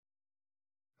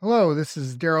Hello, this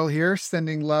is Daryl here,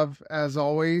 sending love as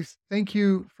always. Thank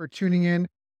you for tuning in.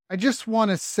 I just want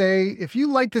to say if you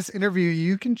like this interview,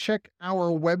 you can check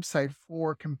our website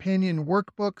for companion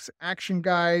workbooks, action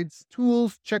guides,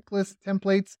 tools, checklists,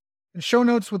 templates, and show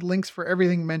notes with links for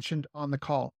everything mentioned on the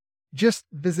call. Just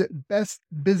visit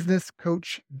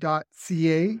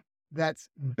bestbusinesscoach.ca. That's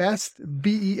best,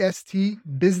 B-E-S-T,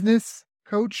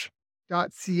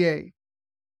 businesscoach.ca.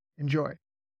 Enjoy.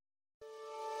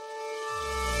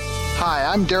 Hi,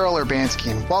 I'm Daryl Urbanski,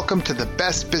 and welcome to the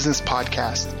Best Business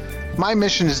Podcast. My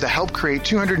mission is to help create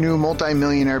 200 new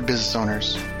multi-millionaire business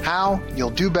owners. How?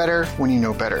 You'll do better when you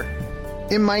know better.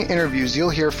 In my interviews, you'll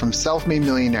hear from self-made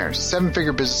millionaires,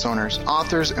 seven-figure business owners,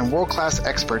 authors, and world-class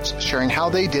experts sharing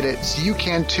how they did it so you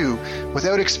can too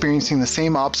without experiencing the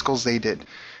same obstacles they did.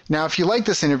 Now, if you like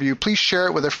this interview, please share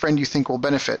it with a friend you think will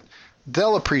benefit.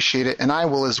 They'll appreciate it, and I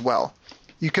will as well.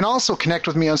 You can also connect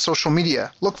with me on social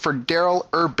media. Look for Daryl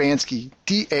Urbanski,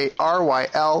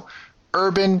 D-A-R-Y-L,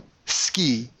 Urban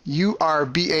Ski,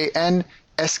 U-R-B-A-N-S-K-I,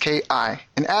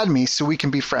 and add me so we can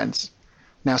be friends.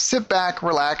 Now sit back,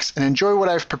 relax, and enjoy what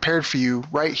I've prepared for you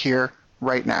right here,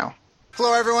 right now.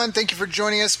 Hello, everyone. Thank you for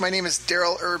joining us. My name is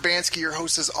Daryl Urbanski, your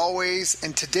host as always,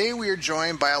 and today we are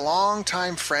joined by a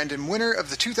longtime friend and winner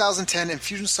of the 2010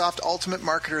 Infusionsoft Ultimate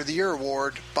Marketer of the Year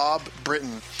Award, Bob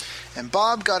Britton. And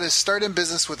Bob got his start in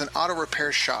business with an auto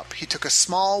repair shop. He took a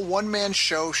small one-man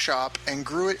show shop and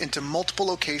grew it into multiple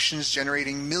locations,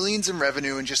 generating millions in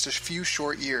revenue in just a few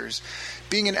short years.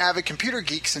 Being an avid computer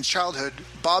geek since childhood,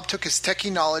 Bob took his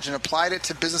techie knowledge and applied it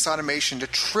to business automation to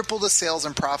triple the sales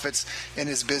and profits in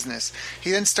his business.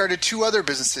 He then started two other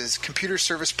businesses, Computer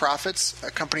Service Profits,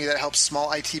 a company that helps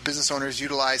small IT business owners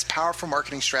utilize powerful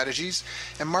marketing strategies,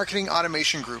 and Marketing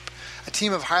Automation Group, a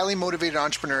team of highly motivated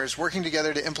entrepreneurs working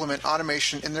together to implement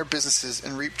automation in their businesses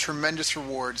and reap tremendous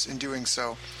rewards in doing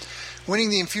so.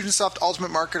 Winning the Infusionsoft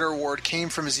Ultimate Marketer Award came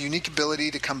from his unique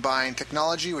ability to combine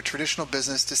technology with traditional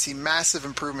business to see massive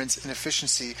improvements in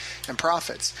efficiency and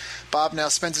profits. Bob now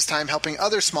spends his time helping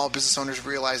other small business owners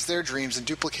realize their dreams and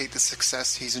duplicate the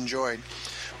success he's enjoyed.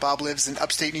 Bob lives in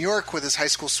upstate New York with his high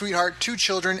school sweetheart, two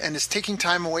children, and is taking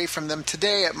time away from them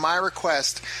today at my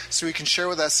request so he can share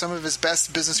with us some of his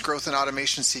best business growth and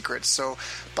automation secrets. So,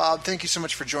 Bob, thank you so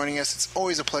much for joining us. It's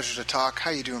always a pleasure to talk. How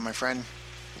you doing, my friend?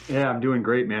 Yeah, I'm doing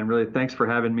great, man. Really, thanks for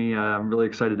having me. I'm really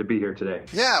excited to be here today.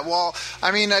 Yeah, well,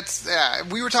 I mean,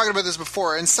 we were talking about this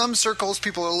before. In some circles,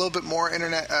 people are a little bit more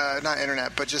not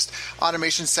internet, but just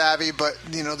automation savvy. But,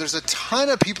 you know, there's a ton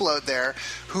of people out there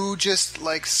who just,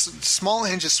 like, small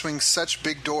hinges swing such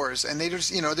big doors. And they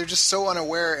just, you know, they're just so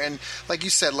unaware. And like you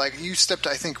said, like, you stepped,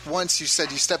 I think once you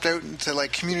said you stepped out into,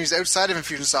 like, communities outside of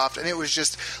Infusionsoft, and it was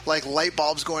just, like, light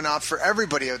bulbs going off for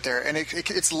everybody out there. And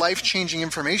it's life-changing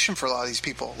information for a lot of these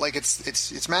people. Like,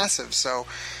 it's massive. So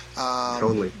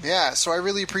Totally. Yeah, so I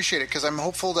really appreciate it because I'm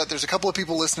hopeful that there's a couple of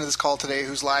people listening to this call today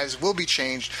whose lives will be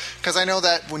changed, because I know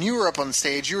that when you were up on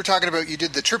stage, you were talking about you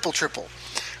did the triple.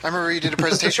 I remember you did a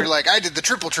presentation. You're like, I did the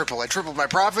triple. I tripled my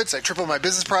profits, I tripled my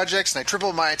business projects, and I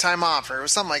tripled my time off, or it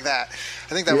was something like that.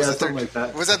 I think that was the third. Like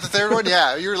that. Was that the third one?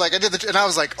 Yeah, you were like, I did and I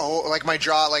was like, oh, like my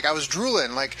jaw, like I was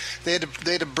drooling. Like they had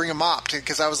to bring him up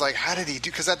because I was like, how did he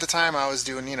do? Because at the time I was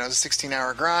doing, the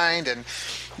 16-hour grind and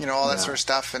all that sort of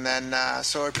stuff. And then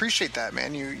so I appreciate that,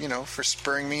 man. You for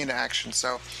spurring me into action.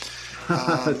 So.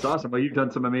 That's awesome. Well, you've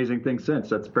done some amazing things since.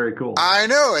 That's very cool. I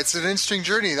know. It's an interesting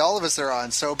journey all of us are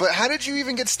on. So, but how did you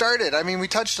even get started? I mean, we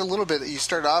touched a little bit that you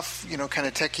started off, kind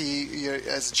of techie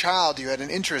as a child. You had an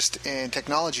interest in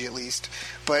technology at least.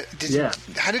 But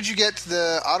how did you get to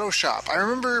the auto shop? I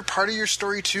remember part of your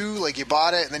story too, like you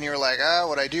bought it and then you were like,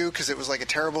 what'd I do? Because it was like a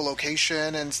terrible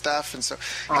location and stuff. And so,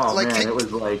 it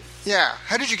was like... Yeah.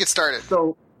 How did you get started?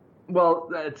 So, well,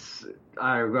 that's...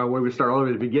 where we start all the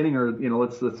way at the beginning, or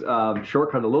let's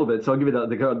shortcut a little bit. So I'll give you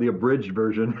the abridged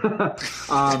version.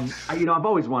 I've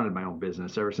always wanted my own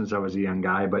business ever since I was a young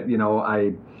guy. But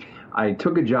I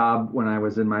took a job when I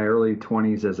was in my early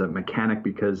 20s as a mechanic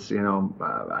because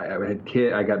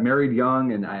I got married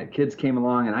young and kids came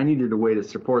along and I needed a way to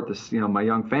support this my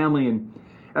young family. And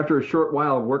after a short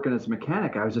while of working as a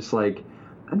mechanic, I was just like,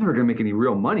 I'm never going to make any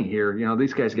real money here.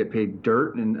 These guys get paid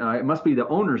dirt, and it must be the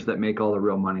owners that make all the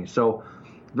real money. So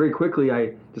very quickly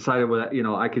I decided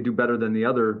I could do better than the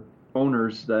other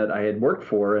owners that I had worked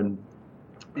for. And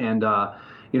I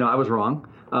was wrong.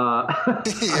 I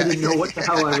didn't know what the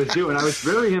hell I was doing. I was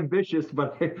very ambitious,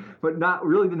 but not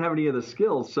really didn't have any of the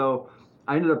skills. So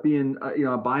I ended up being,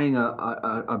 buying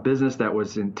a business that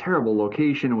was in terrible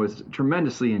location, was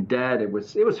tremendously in debt. It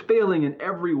was failing in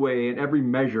every way, in every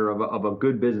measure of a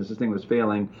good business. This thing was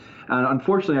failing. And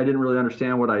unfortunately, I didn't really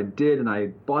understand what I did. And I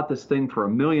bought this thing for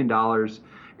 $1 million.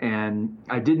 And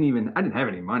I didn't have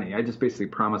any money. I just basically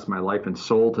promised my life and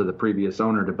soul to the previous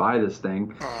owner to buy this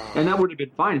thing. And that would have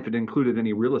been fine if it included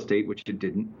any real estate, which it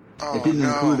didn't. It didn't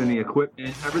include any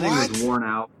equipment. Everything was worn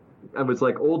out. It was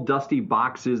like old dusty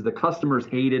boxes. The customers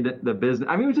hated the business.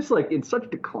 I mean, it was just like in such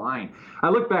decline. I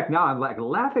look back now, I'm like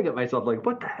laughing at myself, like,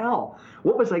 what the hell?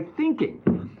 What was I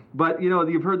thinking? But,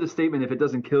 you've heard the statement, if it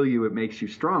doesn't kill you, it makes you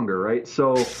stronger, right?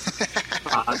 So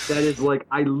that is like,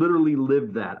 I literally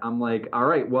lived that. I'm like, all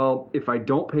right, well, if I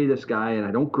don't pay this guy and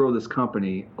I don't grow this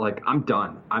company, like, I'm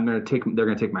done. They're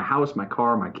going to take my house, my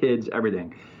car, my kids,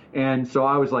 everything. And so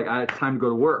I was like, it's time to go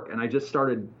to work. And I just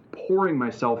started pouring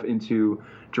myself into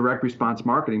direct response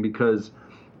marketing because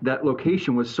that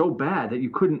location was so bad that you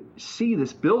couldn't see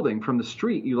this building from the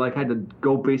street. You like had to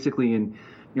go basically and,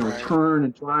 turn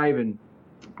and drive. And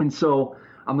so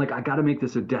I'm like, I got to make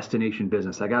this a destination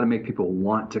business. I got to make people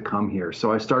want to come here.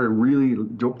 So I started really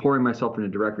pouring myself into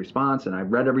direct response, and I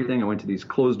read everything. I went to these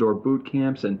closed door boot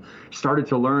camps and started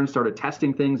to learn, started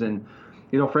testing things. And,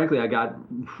 frankly, I got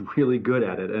really good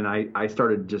at it. And I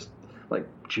started just like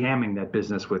jamming that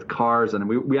business with cars. And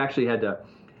we actually had to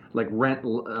like rent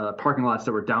parking lots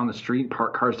that were down the street,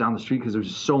 park cars down the street because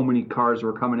there's so many cars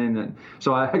were coming in. And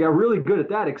so I got really good at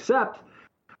that, except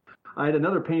I had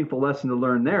another painful lesson to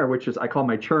learn there, which is I call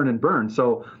my churn and burn.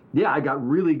 So yeah, I got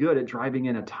really good at driving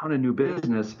in a ton of new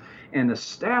business, and the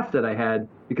staff that I had,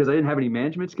 because I didn't have any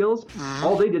management skills,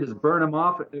 all they did is burn them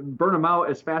out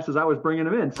as fast as I was bringing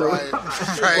them in. So it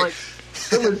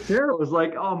was terrible. It was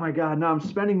like, oh my God, now I'm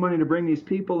spending money to bring these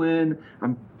people in.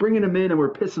 I'm bringing them in and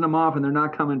we're pissing them off and they're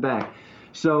not coming back.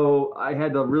 So I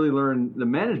had to really learn the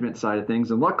management side of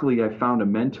things, and luckily I found a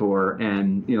mentor,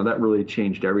 and that really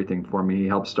changed everything for me. He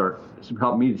helped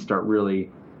me to start really,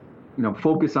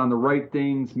 focus on the right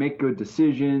things, make good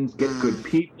decisions, get good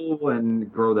people,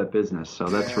 and grow that business. So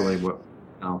that's really what.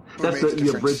 That's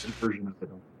the abridged version of it.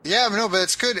 Yeah, no, but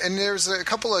it's good. And there's a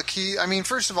couple of key,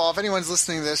 first of all, if anyone's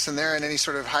listening to this and they're in any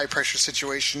sort of high pressure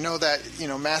situation, know that,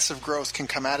 massive growth can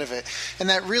come out of it. And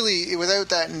that really, without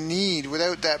that need,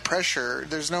 without that pressure,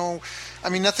 there's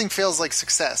nothing fails like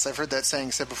success. I've heard that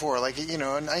saying said before,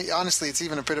 and honestly, it's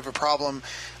even a bit of a problem.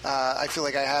 I feel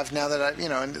like I have now that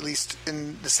at least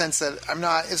in the sense that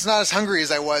it's not as hungry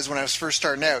as I was when I was first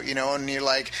starting out, and you're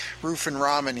like roofing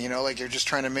ramen, like you're just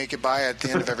trying to make it by at the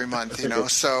end of every month,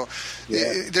 so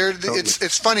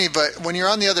it's funny, but when you're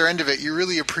on the other end of it, you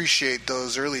really appreciate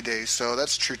those early days. So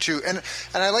that's true too. And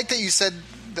I like that you said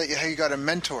how you got a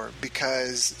mentor,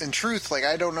 because in truth,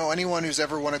 I don't know anyone who's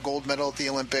ever won a gold medal at the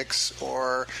Olympics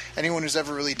or anyone who's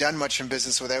ever really done much in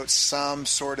business without some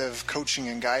sort of coaching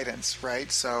and guidance, right?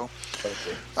 So,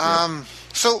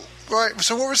 So what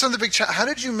were some of the big how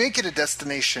did you make it a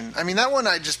destination? That one,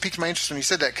 I just piqued my interest when you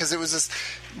said that, because it was this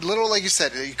little, like you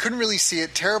said, you couldn't really see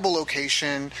it, terrible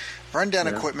location, rundown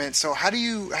equipment. So how do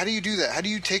you do that? How do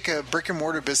you take a brick and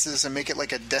mortar business and make it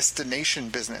like a destination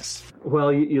business?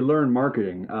 Well, you learn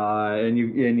marketing, and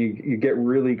you get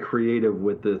really creative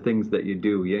with the things that you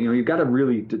do. You've got to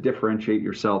really differentiate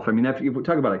yourself. If you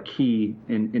talk about a key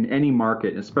in any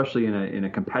market, especially in a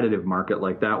competitive market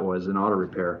like that was in auto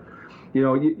repair,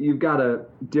 you've got to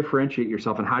differentiate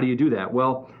yourself. And how do you do that?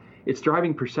 Well, it's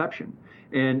driving perception.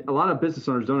 And a lot of business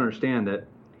owners don't understand that,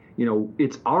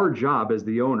 it's our job as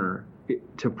the owner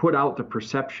to put out the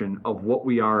perception of what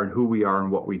we are and who we are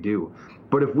and what we do.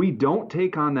 But if we don't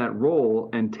take on that role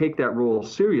and take that role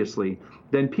seriously,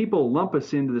 then people lump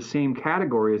us into the same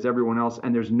category as everyone else,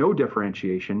 and there's no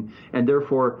differentiation, and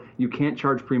therefore you can't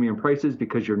charge premium prices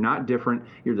because you're not different.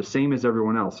 You're the same as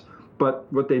everyone else.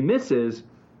 But what they miss is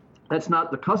that's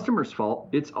not the customer's fault.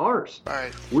 It's ours.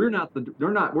 Right. We're not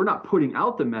putting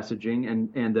out the messaging,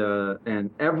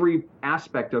 and every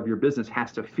aspect of your business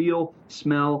has to feel,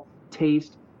 smell,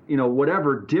 taste,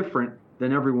 whatever different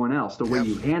than everyone else. The way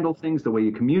you handle things, the way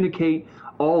you communicate,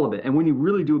 all of it. And when you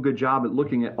really do a good job at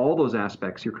looking at all those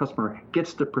aspects, your customer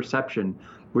gets the perception,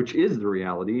 which is the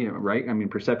reality, right?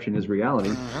 Perception is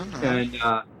reality. And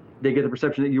they get the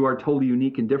perception that you are totally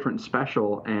unique and different and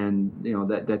special, and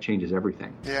that changes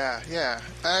everything. Yeah.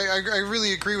 I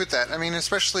really agree with that.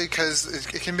 Especially because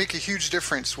it can make a huge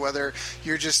difference whether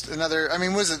you're just another.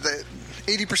 Was it that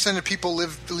 80% of people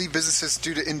leave businesses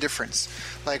due to indifference?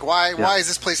 Like, why is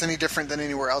this place any different than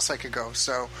anywhere else I could go?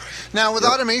 So now with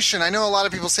automation, I know a lot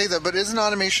of people say that, but doesn't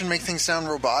automation make things sound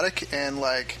robotic and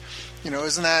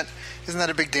isn't that Isn't that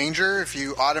a big danger if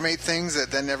you automate things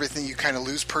that then everything you kind of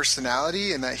lose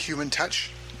personality and that human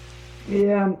touch?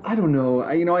 Yeah, I don't know.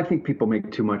 I think people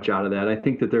make too much out of that. I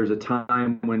think that there's a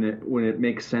time when it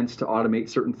makes sense to automate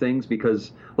certain things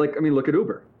because, look at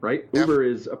Uber, right? Yep. Uber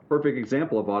is a perfect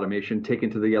example of automation taken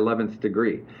to the 11th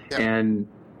degree. Yep. And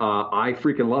I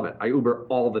freaking love it. I Uber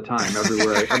all the time,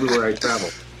 everywhere I travel,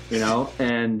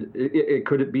 and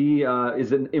could it be,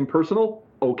 is it impersonal?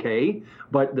 Okay,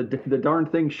 but the darn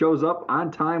thing shows up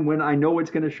on time when I know it's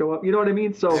going to show up. You know what I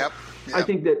mean? So Yep. I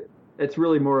think that it's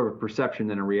really more of a perception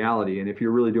than a reality. And if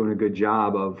you're really doing a good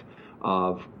job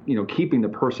of keeping the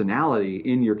personality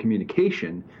in your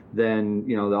communication, then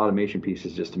the automation piece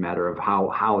is just a matter of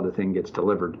how the thing gets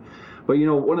delivered. But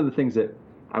one of the things that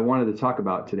I wanted to talk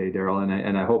about today, Daryl,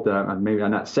 and I hope that I'm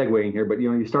not segueing here, but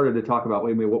you started to talk about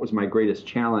what was my greatest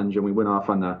challenge, and we went off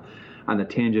on the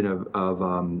tangent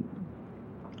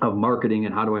of marketing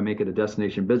and how do I make it a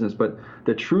destination business. But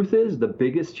the truth is, the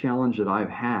biggest challenge that I've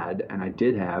had, and I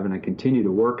did have, and I continue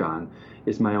to work on,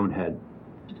 is my own head.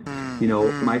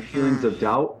 My feelings of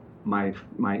doubt, my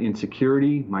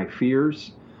insecurity, my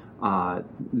fears,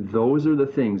 those are the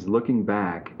things, looking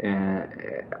back,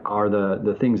 are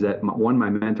the things that, one, my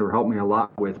mentor helped me a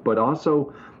lot with, but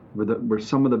also were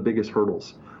some of the biggest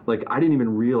hurdles. Like, I didn't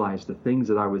even realize the things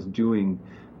that I was doing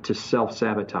to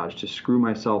self-sabotage, to screw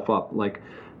myself up, like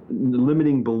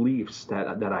limiting beliefs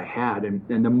that I had.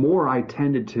 And the more I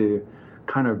tended to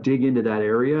kind of dig into that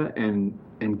area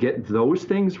and get those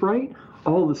things right,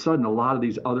 all of a sudden, a lot of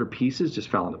these other pieces just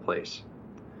fell into place.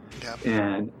 Yep.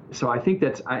 And so I think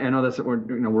I know that's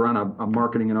we're on a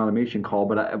marketing and automation call,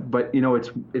 but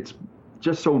it's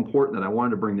just so important that I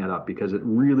wanted to bring that up because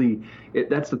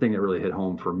that's the thing that really hit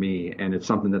home for me, and it's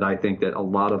something that I think that a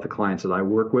lot of the clients that I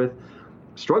work with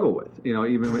struggle with.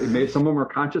 Even some of them are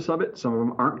conscious of it, some of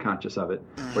them aren't conscious of it,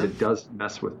 but it does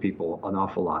mess with people an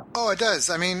awful lot. Oh, it does.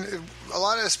 I mean, a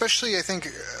lot of, especially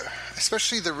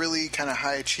the really kind of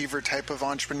high achiever type of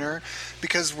entrepreneur,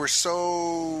 because we're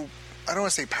so, I don't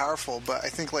want to say powerful, but I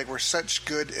think we're such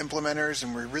good implementers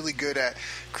and we're really good at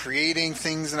creating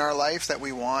things in our life that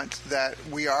we want, that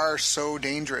we are so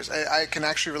dangerous. I can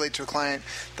actually relate to a client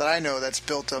that I know that's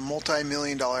built a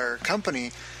multi-million-dollar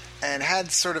company and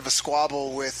had sort of a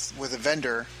squabble with a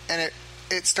vendor, and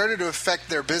it started to affect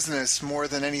their business more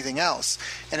than anything else.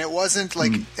 And it wasn't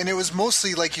and it was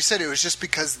mostly, like you said, it was just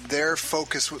because their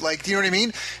focus, you know what I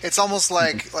mean? It's almost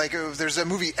like there's a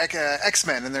movie,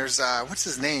 X-Men, and there's, what's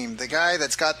his name? The guy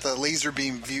that's got the laser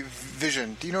beam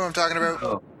vision. Do you know what I'm talking about?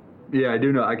 Oh. Yeah, I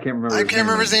do know. I can't remember. I can't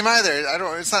remember his name either.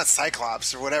 It's not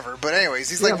Cyclops or whatever. But anyways,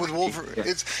 he's like with Wolverine. Yeah.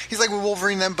 He's like with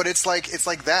Wolverine then. But it's like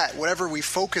that. Whatever we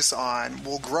focus on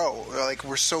will grow.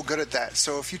 We're so good at that.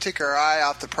 So if you take our eye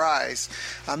off the prize,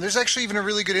 there's actually even a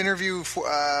really good interview for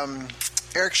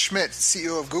Eric Schmidt,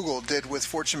 CEO of Google, did with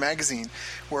Fortune magazine,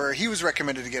 where he was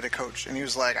recommended to get a coach, and he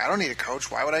was like, "I don't need a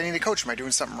coach. Why would I need a coach? Am I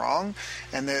doing something wrong?"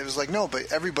 And it was like, "No,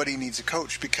 but everybody needs a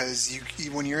coach because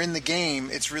when you're in the game,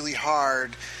 it's really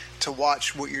hard to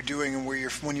watch what you're doing and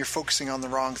when you're focusing on the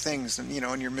wrong things, and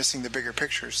and you're missing the bigger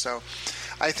picture." So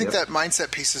I think that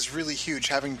mindset piece is really huge.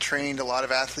 Having trained a lot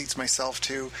of athletes myself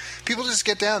too, people just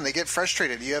get down, they get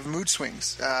frustrated. You have mood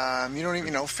swings. You don't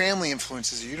even family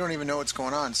influences you. You don't even know what's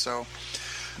going on. So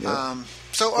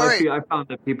all right. I found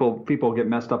that people get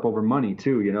messed up over money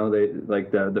too. They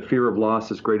the fear of loss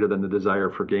is greater than the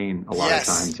desire for gain a lot of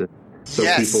times. So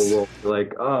people will be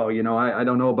like, "Oh, I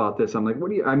don't know about this." I'm like, "What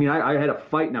do you?" I mean, I had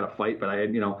not a fight, but I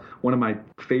had, one of my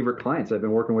favorite clients I've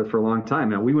been working with for a long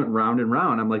time. And we went round and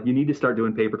round. I'm like, "You need to start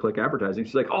doing pay-per-click advertising."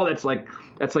 She's like, "Oh, that's like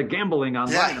gambling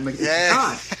online." Yeah. I'm like,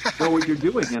 "It's not. Know what you're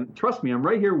doing, and trust me, I'm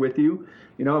right here with you."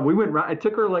 We went round. It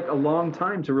took her a long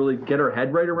time to really get her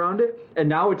head right around it, and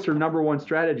now it's her number one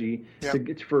strategy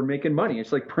for making money.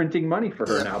 It's like printing money for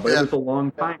her now, but it was a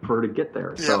long time for her to get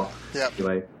there. So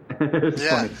anyway.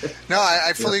 Funny. No,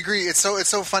 I fully agree. It's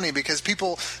so funny because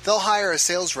they'll hire a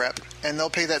sales rep and they'll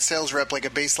pay that sales rep like a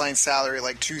baseline salary,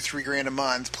 like $2,000-3,000 a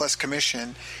month plus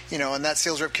commission, and that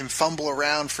sales rep can fumble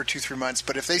around for 2-3 months.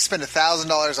 But if they spend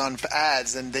 $1,000 on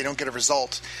ads and they don't get a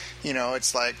result,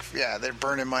 it's like, they're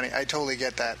burning money. I totally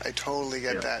get that.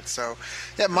 that. So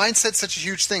mindset's such a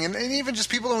huge thing. And even just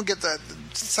people don't get that.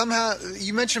 Somehow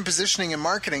you mentioned positioning and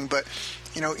marketing, but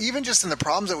even just in the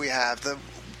problems that we have,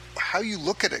 how you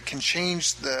look at it can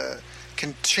change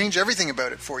everything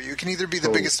about it for you. It can either be the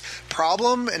biggest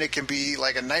problem and it can be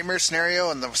like a nightmare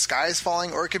scenario and the sky is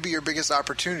falling, or it could be your biggest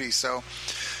opportunity. So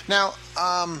now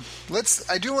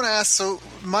I do want to ask, so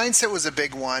mindset was a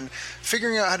big one,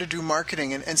 figuring out how to do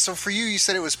marketing. And so for you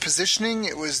said it was positioning,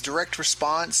 it was direct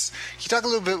response. Can you talk a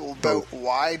little bit about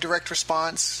why direct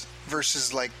response?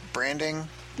 versus like branding?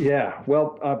 Yeah,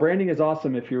 well, branding is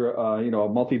awesome if you're, a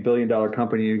multi-billion-dollar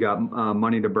company. You got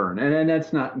money to burn, and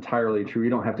that's not entirely true. You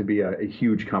don't have to be a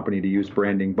huge company to use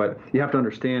branding, but you have to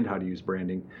understand how to use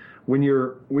branding. When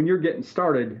you're getting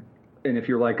started, and if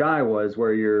you're like I was,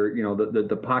 where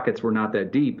the pockets were not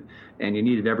that deep, and you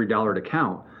needed every dollar to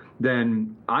count,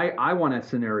 then I want a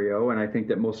scenario, and I think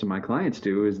that most of my clients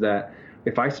do, is that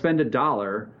if I spend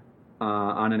 $1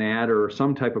 on an ad or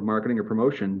some type of marketing or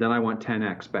promotion, then I want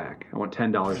 10x back. I want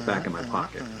 $10 back in my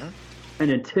pocket.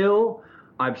 And until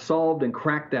I've solved and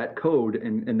cracked that code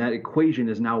and that equation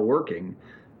is now working,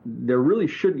 you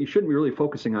shouldn't be really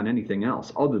focusing on anything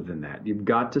else other than that. You've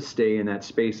got to stay in that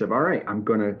space of, all right, I'm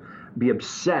going to be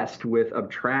obsessed with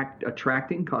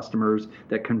attracting customers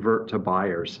that convert to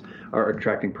buyers, or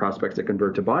attracting prospects that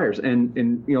convert to buyers.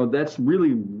 And that's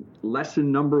really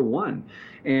lesson number one.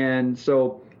 And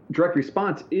so direct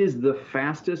response is the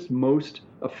fastest, most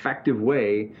effective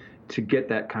way to get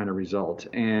that kind of result.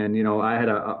 And, I had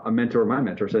a mentor, my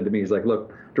mentor said to me, he's like,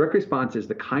 look, direct response is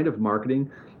the kind of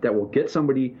marketing that will get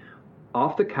somebody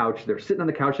off the couch. They're sitting on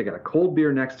the couch. They got a cold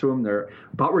beer next to them. They're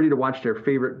about ready to watch their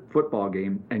favorite football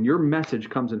game. And your message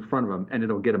comes in front of them, and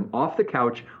it'll get them off the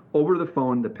couch, over to the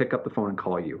phone, to pick up the phone and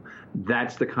call you.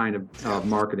 That's the kind of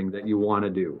marketing that you want to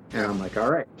do. And I'm like, all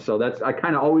right. So I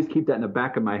kind of always keep that in the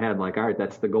back of my head. Like, all right,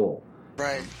 that's the goal.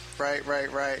 Right.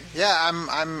 Yeah,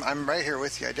 I'm right here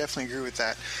with you. I definitely agree with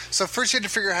that. So first you had to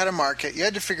figure out how to market. You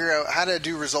had to figure out how to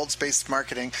do results-based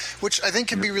marketing, which I think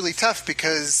can be really tough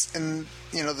because the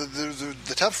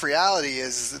tough reality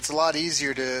is it's a lot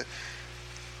easier to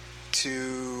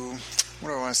what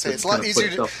do I want to say? It's a lot easier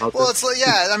to. Well, it's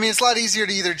a lot easier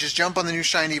to either just jump on the new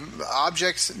shiny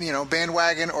objects,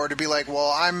 bandwagon, or to be like,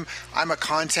 well, I'm a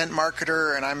content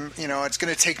marketer, and I'm, it's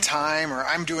going to take time, or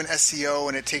I'm doing SEO,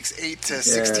 and it takes 8 to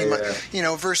 16 months,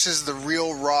 versus the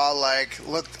real raw, like,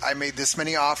 look, I made this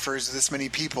many offers to this many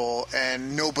people,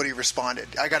 and nobody responded.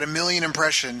 I got 1 million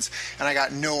impressions, and I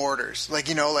got no orders.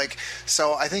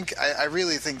 So I think I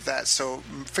really think that. So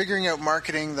figuring out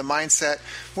marketing, the mindset.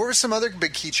 What were some other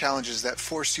big key challenges that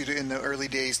forced you to, in the early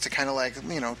days, to kind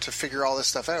of to figure all this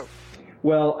stuff out?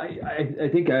 Well, I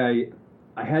think I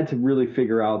had to really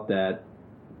figure out that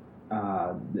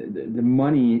the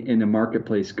money in the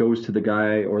marketplace goes to the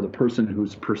guy or the person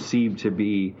who's perceived to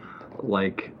be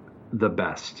like the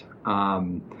best.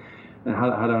 And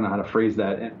I don't know how to phrase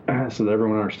that so that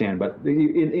everyone understands. But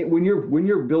when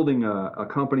you're building a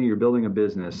company, you're building a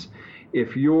business,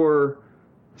 if you're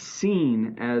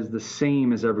seen as the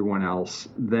same as everyone else,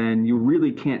 then you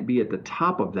really can't be at the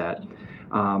top of that.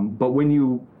 But when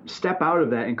you step out of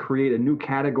that and create a new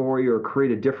category or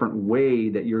create a different way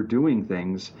that you're doing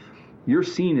things, you're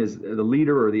seen as the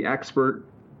leader or the expert.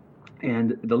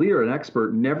 And the leader and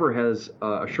expert never has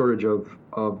a shortage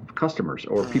of customers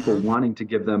or people wanting to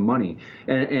give them money.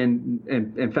 And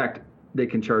in fact, they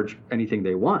can charge anything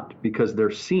they want because they're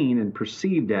seen and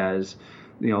perceived as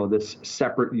this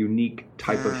separate, unique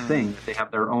type of thing. They have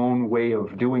their own way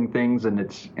of doing things, and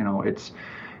it's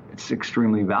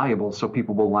extremely valuable. So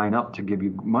people will line up to give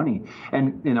you money.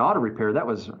 And in auto repair, that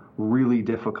was really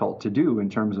difficult to do in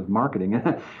terms of marketing.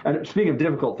 And speaking of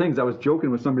difficult things, I was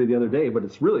joking with somebody the other day, but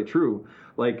it's really true.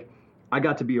 Like, I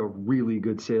got to be a really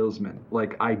good salesman.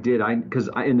 Like I did, because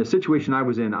in the situation I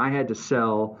was in, I had to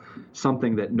sell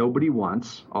something that nobody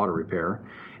wants, auto repair,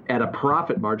 at a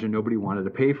profit margin nobody wanted to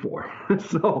pay for.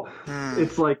 So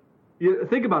it's like,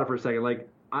 think about it for a second. Like,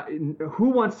 who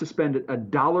wants to spend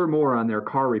 $1 more on their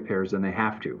car repairs than they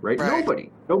have to, right?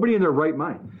 Nobody in their right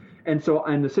mind. And so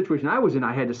in the situation I was in,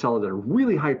 I had to sell it at a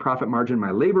really high profit margin.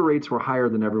 My labor rates were higher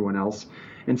than everyone else.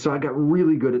 And so I got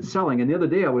really good at selling. And the other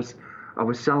day I was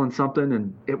selling something,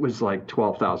 and it was like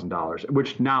 $12,000,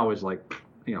 which now is like,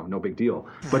 no big deal.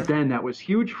 But then that was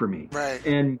huge for me. Right.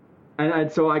 And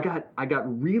so I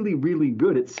got really, really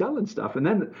good at selling stuff. And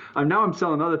then now I'm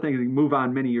selling other things. Move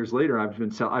on many years later,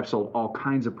 I've sold all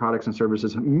kinds of products and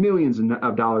services, millions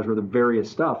of dollars worth of various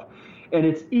stuff. And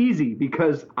it's easy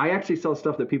because I actually sell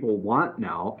stuff that people want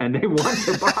now and they want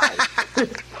to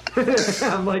buy.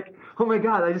 I'm like, oh my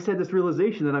God, I just had this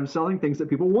realization that I'm selling things that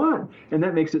people want. And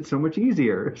that makes it so much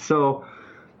easier. So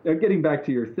getting back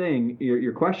to your thing,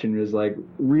 your question is like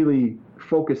really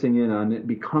focusing in on it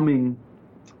becoming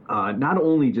not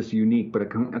only just unique, but a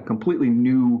completely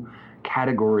new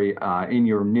category in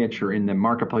your niche or in the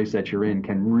marketplace that you're in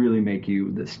can really make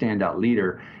you the standout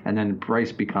leader, and then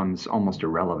price becomes almost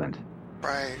irrelevant.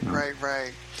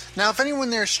 Right. Now, if anyone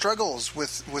there struggles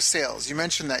with sales, you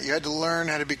mentioned that you had to learn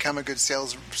how to become a good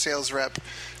sales rep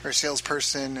or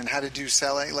salesperson and how to do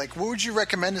selling. Like, what would you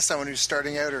recommend to someone who's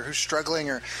starting out or who's struggling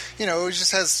or, who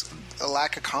just has a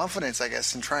lack of confidence, I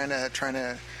guess, in trying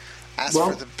to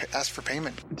ask for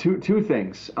payment? Two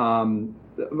things.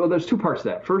 Well, there's two parts to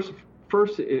that. First,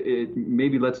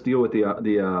 maybe let's deal with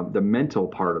the mental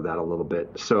part of that a little bit.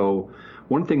 So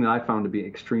one thing that I found to be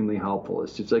extremely helpful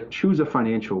is just like choose a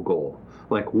financial goal,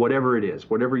 like whatever it is,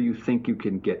 whatever you think you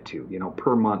can get to,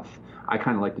 per month. I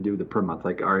kind of like to do the per month,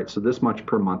 like, all right, so this much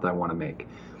per month I want to make.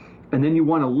 And then you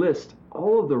want to list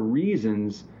all of the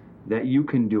reasons that you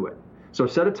can do it. So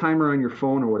set a timer on your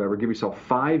phone or whatever, give yourself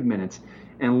 5 minutes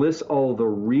and list all the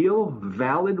real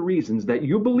valid reasons that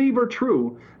you believe are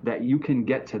true that you can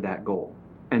get to that goal.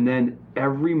 And then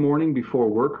every morning before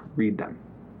work, read them.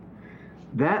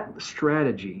 That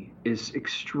strategy is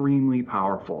extremely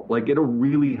powerful. Like, it'll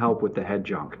really help with the head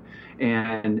junk.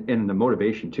 And the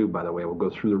motivation too, by the way, will go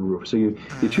through the roof. So you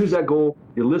choose that goal,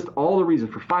 you list all the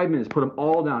reasons for 5 minutes, put them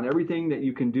all down, everything that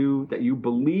you can do that you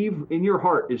believe in your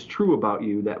heart is true about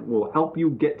you that will help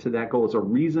you get to that goal. It's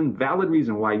a valid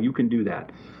reason why you can do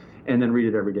that. And then read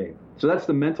it every day. So that's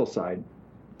the mental side.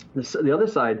 The other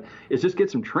side is just get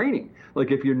some training.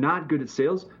 Like, if you're not good at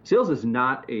sales is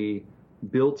not a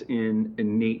built-in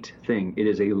innate thing. It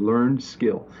is a learned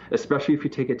skill, especially if you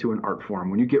take it to an art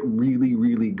form. When you get really,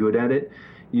 really good at it,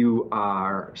 you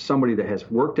are somebody that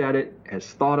has worked at it, has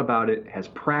thought about it, has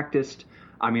practiced.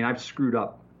 I mean, I've screwed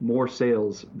up more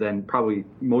sales than probably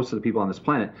most of the people on this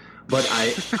planet, but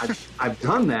I've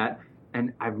done that,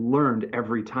 and I've learned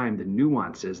every time the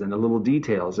nuances and the little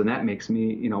details, and that makes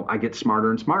me, I get smarter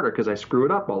and smarter because I screw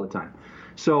it up all the time.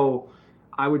 So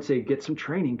I would say get some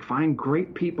training, find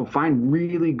great people, find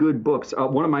really good books.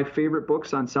 One of my favorite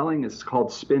books on selling is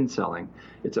called Spin Selling.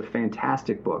 It's a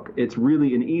fantastic book. It's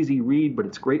really an easy read, but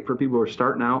it's great for people who are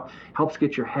starting out. Helps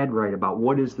get your head right about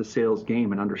what is the sales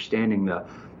game and understanding the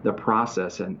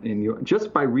process. And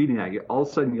just by reading that, all of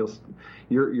a sudden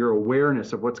your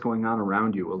awareness of what's going on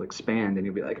around you will expand, and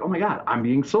you'll be like, oh my God, I'm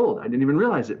being sold. I didn't even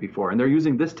realize it before. And they're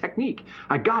using this technique.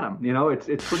 I got them.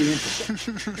 It's pretty interesting.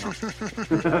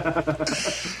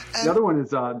 The other one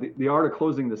is The Art of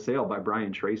Closing the Sale by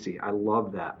Brian Tracy. I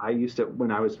love that. I used to,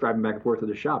 when I was driving back and forth to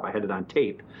the shop, I had it on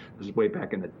tape. This is way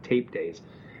back in the tape days.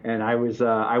 And I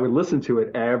would listen to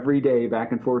it every day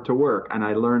back and forth to work. And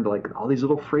I learned like all these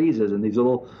little phrases and these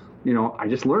little, I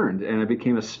just learned, and I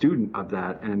became a student of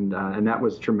that. And that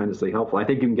was tremendously helpful. I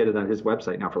think you can get it on his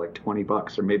website now for like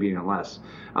 $20 or maybe even less.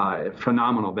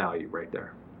 Phenomenal value right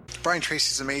there. Brian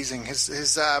Tracy's amazing.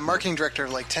 His marketing director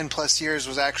of like 10 plus years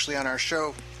was actually on our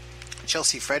show.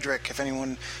 Chelsea Frederick, if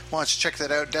anyone wants to check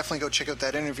that out, definitely go check out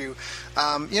that interview.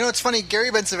 It's funny,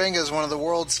 Gary Bencivenga is one of the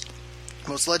world's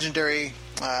most legendary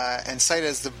and cited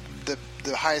as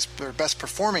the highest or best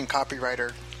performing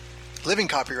living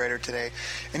copywriter today.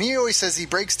 And he always says he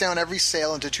breaks down every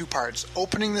sale into two parts,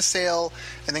 opening the sale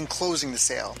and then closing the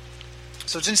sale.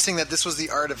 So it's interesting that this was the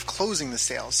art of closing the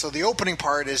sale. So the opening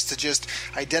part is to just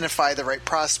identify the right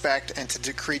prospect and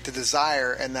to create the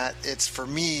desire, and that it's for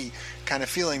me kind of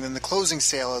feeling. Then the closing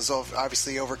sale is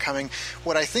obviously overcoming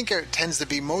what I think tends to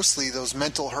be mostly those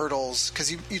mental hurdles.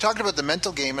 Because you talked about the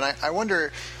mental game, and I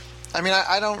wonder, I'm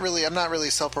not really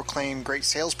a self-proclaimed great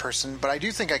salesperson, but I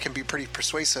do think I can be pretty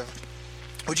persuasive.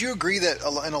 Would you agree that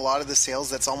in a lot of the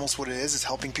sales, that's almost what it is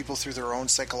helping people through their own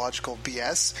psychological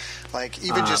BS? Like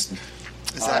even just...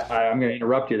 I'm going to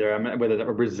interrupt you there. I'm with a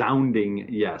resounding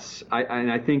yes.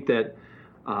 I think that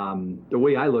the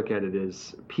way I look at it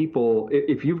is people,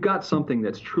 if you've got something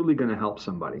that's truly going to help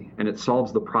somebody and it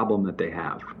solves the problem that they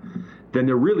have, then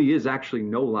there really is actually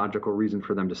no logical reason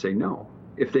for them to say no.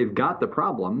 If they've got the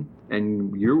problem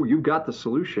and you've got the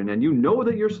solution, and you know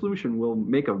that your solution will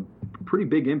make a pretty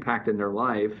big impact in their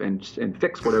life and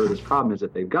fix whatever this problem is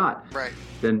that they've got, right,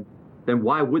 then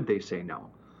why would they say no?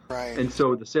 Right. And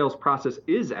so the sales process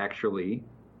is actually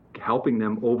helping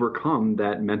them overcome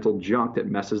that mental junk that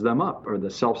messes them up, or the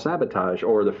self-sabotage,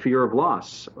 or the fear of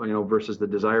loss, versus the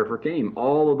desire for gain.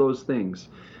 All of those things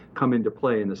come into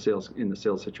play in the sales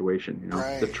situation.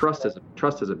 Right. The trust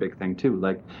is a big thing too.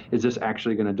 Like, is this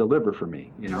actually going to deliver for me?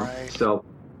 Right. So,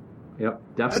 yep,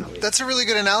 definitely. That's a really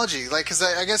good analogy. Like, because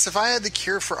I guess if I had the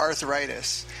cure for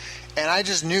arthritis, And I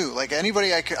just knew, like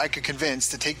anybody I could convince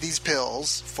to take these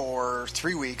pills for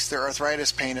 3 weeks, their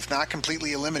arthritis pain, if not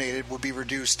completely eliminated, would be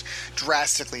reduced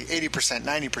drastically, 80%,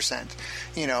 90%.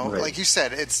 You know, right. Like you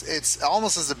said, it's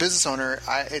almost as a business owner,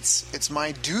 it's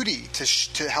my duty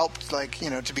to help, like, you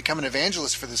know, to become an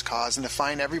evangelist for this cause and to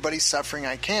find everybody suffering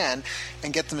I can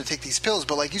and get them to take these pills.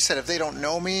 But like you said, if they don't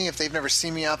know me, if they've never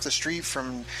seen me off the street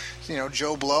from, you know,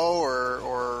 Joe Blow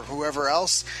or whoever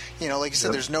else, you know, like you said,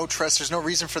 Yep. there's no trust, there's no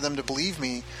reason for them to believe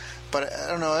me. But I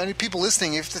don't know, any people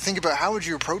listening, you have to think about how would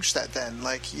you approach that then?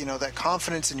 Like, you know, that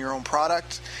confidence in your own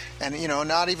product and, you know,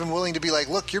 not even willing to be like,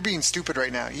 look, you're being stupid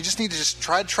right now. You just need to just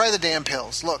try the damn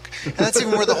pills. Look, and that's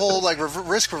even where the whole like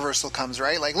risk reversal comes,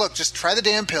 right? Like, look, just try the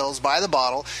damn pills, buy the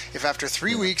bottle. If after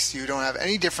 3 weeks you don't have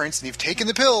any difference and you've taken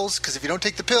the pills, because if you don't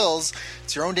take the pills,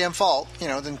 it's your own damn fault, you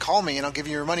know, then call me and I'll give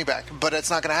you your money back. But it's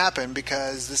not going to happen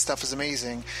because this stuff is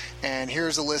amazing. And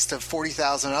here's a list of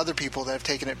 40,000 other people that have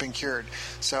taken it, been cured.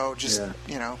 So just,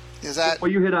 you know, is that...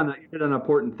 Well, you hit on an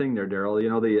important thing there, Daryl. You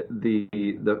know,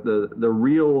 the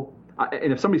real,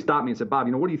 and if somebody stopped me and said, Bob,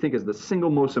 you know, what do you think is the single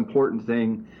most important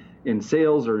thing in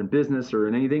sales or in business or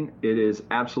in anything? It is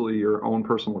absolutely your own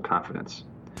personal confidence.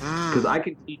 Because I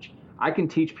can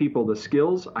teach people the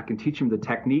skills, I can teach them the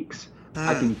techniques,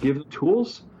 I can give them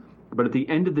tools, but at the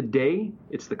end of the day,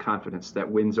 it's the confidence that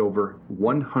wins over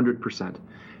 100%.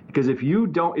 Because if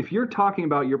you're talking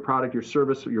about your product, your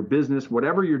service, your business,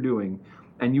 whatever you're doing,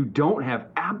 and you don't have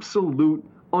absolute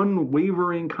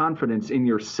unwavering confidence in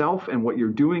yourself and what you're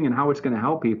doing and how it's going to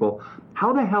help people,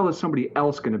 how the hell is somebody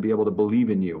else going to be able to believe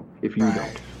in you if you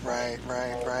don't? Right.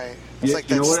 It's like,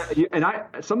 you know what? And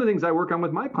some of the things I work on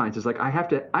with my clients is like I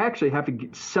actually have to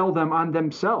sell them on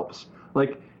themselves.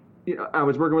 Like, you know, I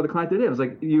was working with a client today. I was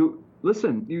like, you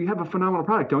have a phenomenal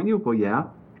product, don't you? Well, yeah.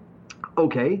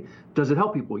 Okay. Does it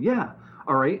help people? Yeah.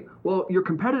 All right. Well, your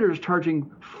competitor is charging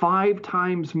 5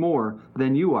 times more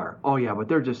than you are. Oh, yeah, but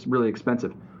they're just really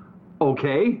expensive.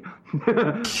 Okay.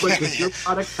 But does your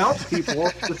product help people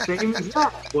the same as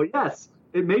that? Well, yes,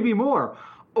 it may be more.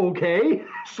 Okay.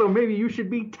 So maybe you should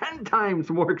be 10 times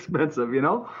more expensive, you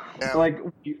know? Yeah. Like,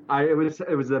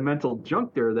 it was a mental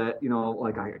junk there that, you know,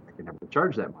 like I can never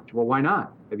charge that much. Well, why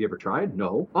not? Have you ever tried?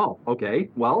 No. Oh, okay.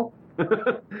 Well,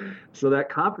 so that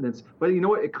confidence, but you know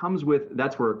what, it comes with,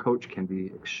 that's where a coach can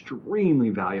be extremely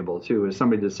valuable too, is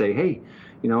somebody to say, hey,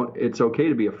 you know, it's okay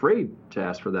to be afraid to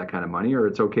ask for that kind of money, or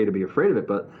it's okay to be afraid of it,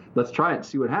 but let's try it and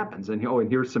see what happens. And and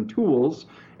here's some tools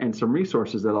and some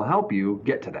resources that'll help you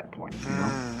get to that point, you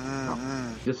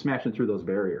know, just smashing through those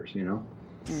barriers, you know.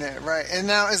 Yeah, right. And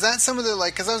now, is that some of the,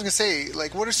 like, because I was going to say,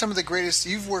 like, what are some of the greatest,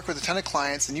 you've worked with a ton of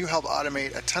clients and you help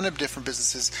automate a ton of different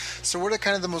businesses. So what are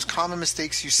kind of the most common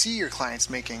mistakes you see your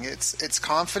clients making? It's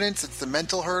confidence, it's the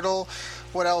mental hurdle.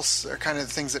 What else are kind of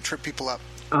the things that trip people up?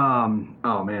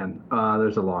 Oh man,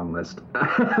 there's a long list.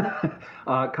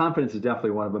 Confidence is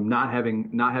definitely one of them. Not having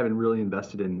really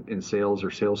invested in sales or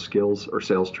sales skills or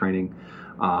sales training.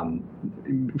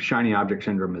 Shiny object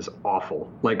syndrome is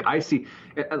awful. Like I see,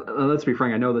 let's be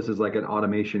frank, I know this is like an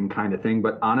automation kind of thing,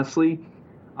 but honestly,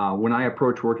 when I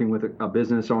approach working with a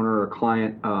business owner or a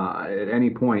client at any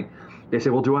point, they say,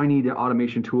 well, do I need an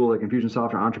automation tool like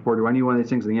Infusionsoft or Entreport? Do I need one of these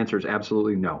things? And the answer is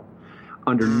absolutely no.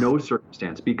 Under no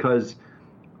circumstance, because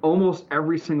almost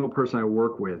every single person I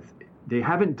work with, they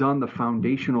haven't done the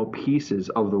foundational pieces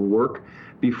of the work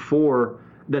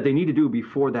that they need to do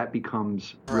before that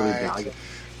becomes really valuable.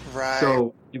 Right.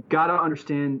 So you've got to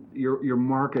understand your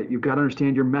market. You've got to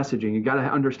understand your messaging. You've got to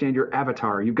understand your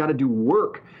avatar. You've got to do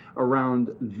work around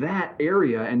that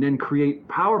area and then create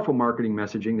powerful marketing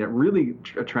messaging that really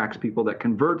attracts people, that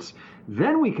converts.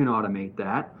 Then we can automate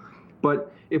that.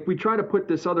 But if we try to put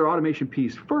this other automation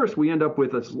piece first, we end up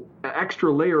with an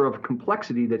extra layer of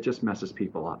complexity that just messes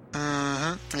people up.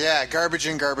 Mm-hmm. Yeah, garbage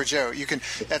in, garbage out. You can.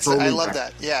 Totally I love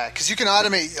that. Yeah, because you can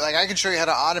automate. Like I can show you how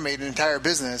to automate an entire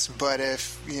business, but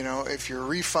if you're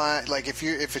like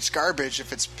if it's garbage,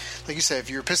 if it's like you said, if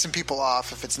you're pissing people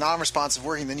off, if it's non-responsive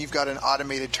working, then you've got an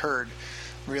automated turd.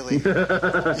 Really.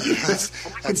 I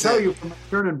can tell you from a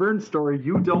turn and burn story,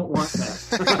 you don't want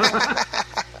that.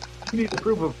 You need the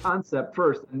proof of concept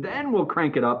first, and then we'll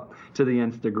crank it up to the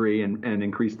nth degree and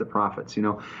increase the profits. You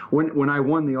know, when I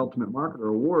won the Ultimate Marketer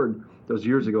Award those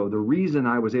years ago, the reason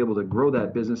I was able to grow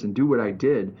that business and do what I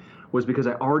did was because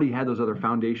I already had those other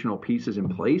foundational pieces in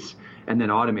place, and then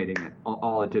automating it.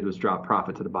 All it did was drop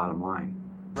profit to the bottom line.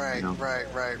 Right, you know? right.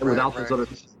 Without those other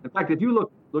pieces. In fact, if you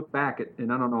look back at,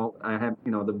 and I don't know, I have,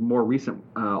 you know, the more recent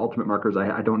Ultimate Marketers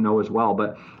I don't know as well,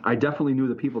 but I definitely knew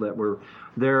the people that were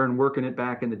there and working it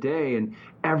back in the day, and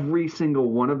every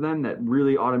single one of them that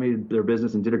really automated their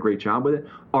business and did a great job with it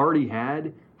already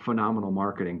had phenomenal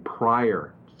marketing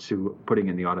prior to putting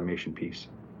in the automation piece.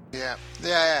 Yeah.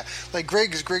 Like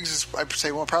Griggs is, I'd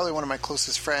say, probably one of my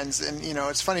closest friends, and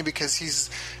it's funny because he's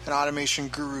an automation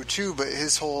guru too. But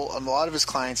a lot of his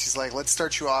clients, he's like, let's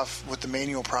start you off with the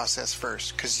manual process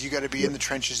first, because you got to be in the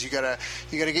trenches. You got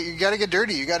to get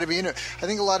dirty. You got to be in it. I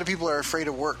think a lot of people are afraid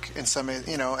of work in some,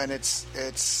 and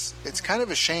it's kind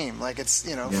of a shame. Like it's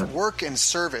work and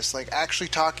service. Like actually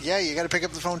talk. Yeah, you got to pick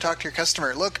up the phone, talk to your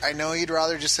customer. Look, I know you'd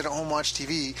rather just sit at home watch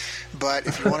TV, but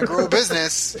if you want to grow a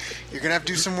business, you're gonna have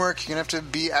to do some work. You're gonna have to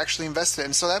be actually invested.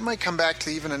 And so that might come back to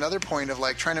even another point of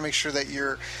like trying to make sure that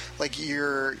your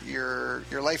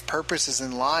life purpose is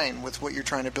in line with what you're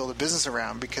trying to build a business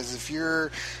around. Because if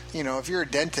you're a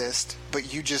dentist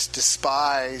but you just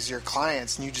despise your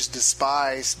clients and you just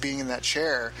despise being in that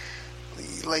chair,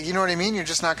 like, you know what I mean? You're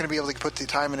just not going to be able to put the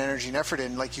time and energy and effort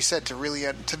in, like you said, to really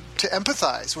to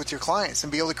empathize with your clients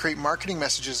and be able to create marketing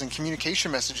messages and communication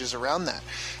messages around that,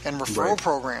 and referral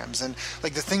programs, and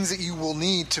like the things that you will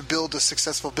need to build a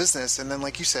successful business, and then,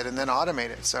 like you said, and then automate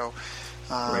it. So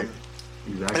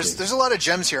Exactly. There's a lot of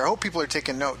gems here. I hope people are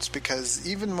taking notes, because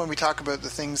even when we talk about the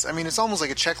things, I mean, it's almost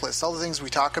like a checklist. All the things we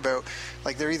talk about,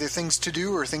 like they're either things to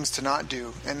do or things to not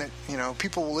do. And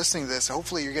people listening to this,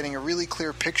 hopefully you're getting a really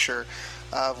clear picture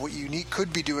of what you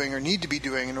could be doing or need to be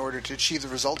doing in order to achieve the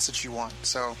results that you want.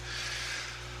 So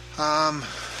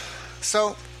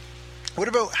what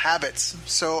about habits?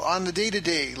 So on the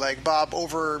day-to-day, like Bob,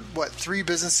 over 3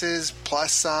 businesses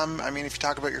plus some, I mean, if you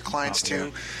talk about your clients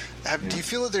too, do you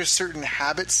feel that there's certain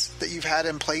habits that you've had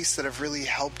in place that have really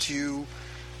helped you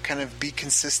kind of be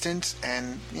consistent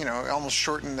and, almost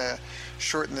shorten the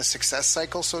success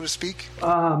cycle, so to speak?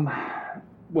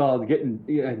 Well, getting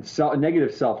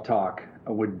negative self-talk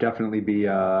would definitely be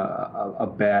a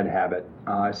bad habit.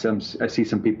 I see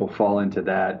some people fall into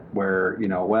that where,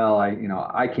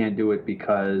 I can't do it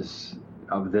because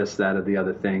of this, that, or the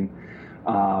other thing.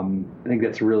 I think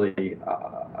that's really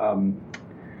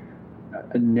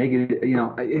a negative.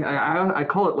 I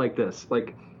call it like this.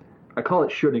 Like, I call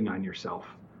it shoulding on yourself.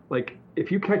 Like,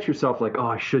 if you catch yourself like, oh,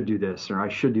 I should do this or I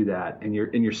should do that, and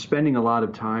you're spending a lot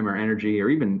of time or energy or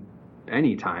even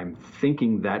any time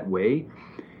thinking that way,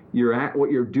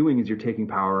 what you're doing is you're taking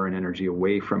power and energy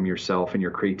away from yourself and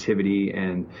your creativity.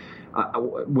 And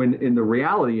when in the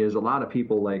reality is, a lot of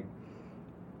people, like,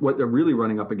 what they're really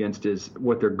running up against is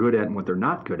what they're good at and what they're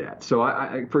not good at. So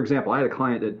I for example, I had a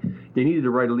client that they needed to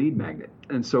write a lead magnet.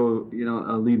 And so,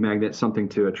 a lead magnet, something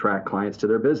to attract clients to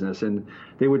their business. And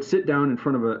they would sit down in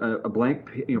front of a blank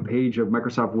page of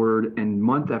Microsoft Word, and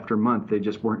month after month, they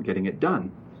just weren't getting it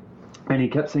done. And he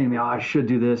kept saying to me, I should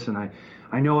do this. And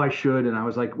I know I should. And I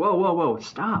was like, whoa,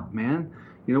 stop, man.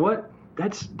 You know what?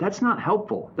 That's not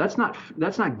helpful. That's not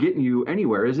getting you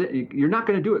anywhere, is it? You're not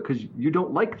going to do it because you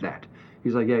don't like that.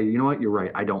 He's like, yeah, you know what? You're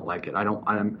right. I don't like it.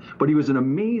 But he was an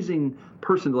amazing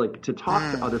person to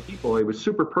talk to other people. He was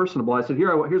super personable. I said,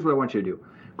 here's what I want you to do.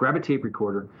 Grab a tape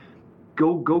recorder.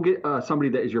 Go get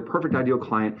somebody that is your perfect ideal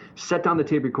client, set down the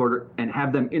tape recorder and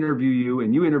have them interview you,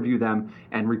 and you interview them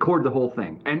and record the whole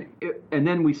thing. And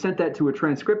then we sent that to a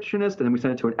transcriptionist, and then we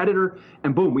sent it to an editor,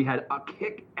 and boom, we had a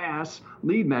kick-ass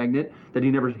lead magnet that he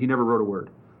never wrote a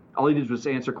word. All he did was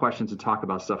answer questions and talk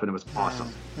about stuff, and it was awesome.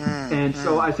 And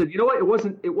so I said, you know what? It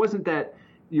wasn't that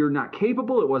you're not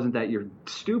capable. It wasn't that you're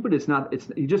stupid. It's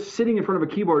you're just sitting in front of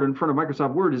a keyboard in front of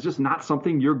Microsoft Word is just not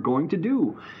something you're going to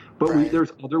do. But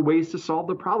there's other ways to solve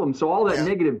the problem. So all that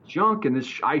negative junk and this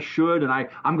I should and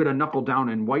I'm going to knuckle down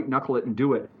and white knuckle it and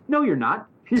do it. No, you're not.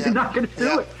 You're not going to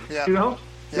do it. Yeah.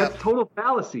 That's total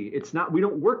fallacy. It's not. We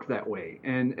don't work that way.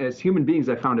 And as human beings,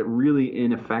 I found it really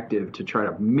ineffective to try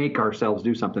to make ourselves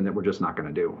do something that we're just not going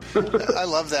to do. I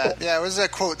love that. Yeah, it was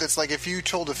that quote that's like, if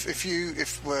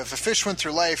a fish went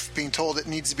through life being told it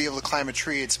needs to be able to climb a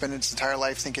tree, it'd spend its entire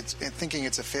life thinking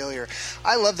it's a failure.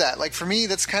 I love that. Like, for me,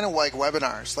 that's kind of like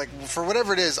webinars. Like, for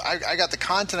whatever it is, I got the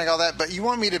content, I got all that, but you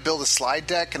want me to build a slide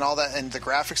deck and all that and the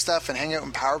graphic stuff and hang out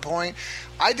in PowerPoint.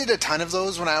 I did a ton of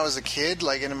those when I was a kid,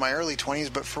 like in my early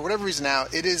 20s, but for whatever reason now,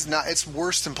 it's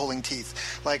worse than pulling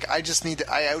teeth. Like, I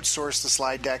outsource the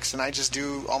slide decks and I just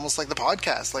do almost like the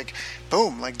podcast, like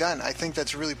boom, like done. I think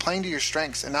that's really playing to your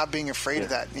strengths and not being afraid of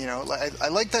that. I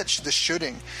like that, the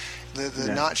shoulding.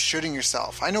 The not shoulding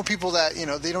yourself. I know people that,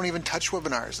 they don't even touch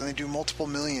webinars and they do multiple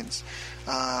millions.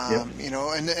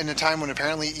 In a time when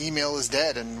apparently email is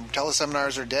dead and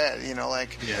teleseminars are dead,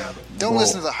 don't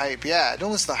listen to the hype. Yeah,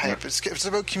 don't listen to the hype. It's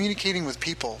about communicating with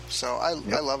people. So I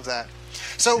love that.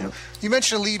 So you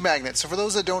mentioned a lead magnet. So for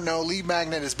those that don't know, lead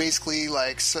magnet is basically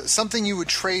like something you would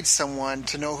trade someone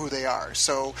to know who they are.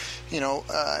 So,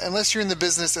 unless you're in the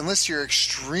business, unless you're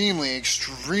extremely,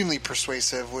 extremely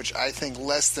persuasive, which I think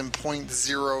less than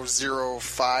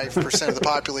 0.005% of the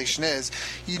population is,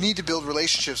 you need to build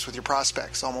relationships with your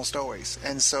prospects almost always.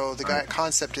 And so the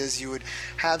concept is you would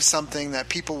have something that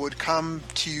people would come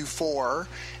to you for,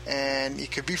 and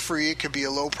it could be free, it could be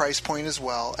a low price point as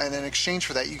well, and in exchange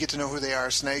for that you get to know who they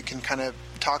are, so now you can kind of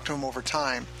talk to them over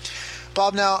time.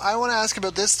 Bob, now I want to ask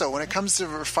about this though. When it comes to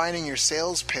refining your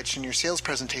sales pitch and your sales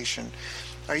presentation,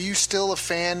 are you still a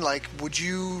fan? Like, would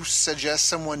you suggest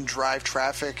someone drive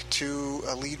traffic to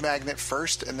a lead magnet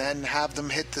first and then have them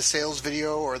hit the sales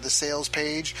video or the sales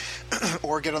page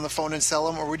or get on the phone and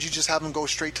sell them? Or would you just have them go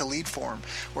straight to lead form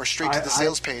or straight to the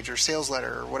sales page or sales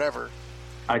letter or whatever?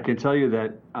 I can tell you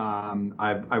that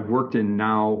I've worked in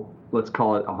now, let's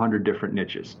call it 100 different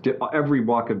niches, every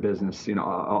walk of business,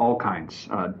 all kinds.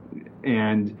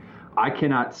 And I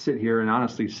cannot sit here and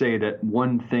honestly say that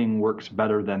one thing works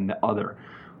better than the other.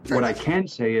 What I can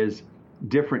say is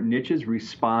different niches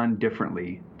respond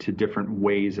differently to different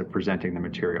ways of presenting the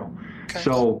material. Okay.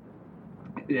 So,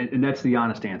 and that's the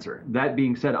honest answer. That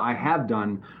being said, I have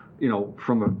done,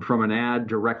 from an ad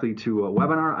directly to a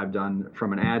webinar. I've done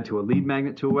from an ad to a lead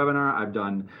magnet to a webinar. I've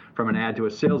done from an ad to a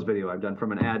sales video. I've done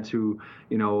from an ad to,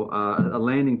 a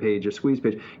landing page, a squeeze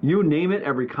page. You name it,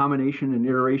 every combination and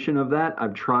iteration of that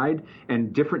I've tried,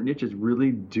 and different niches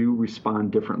really do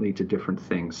respond differently to different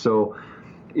things. So,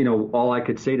 all I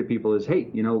could say to people is, hey,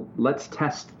 let's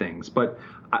test things. But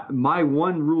my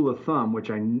one rule of thumb, which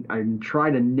I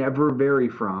try to never vary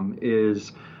from,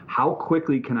 is how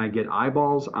quickly can I get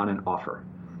eyeballs on an offer?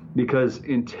 Because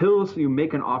until you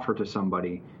make an offer to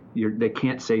somebody, they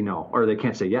can't say no or they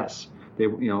can't say yes.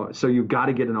 So you've got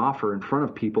to get an offer in front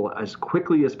of people as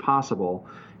quickly as possible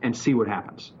and see what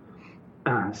happens.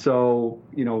 So,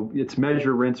 it's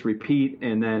measure, rinse, repeat,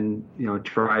 and then,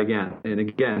 try again. And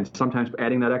again, sometimes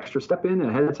adding that extra step in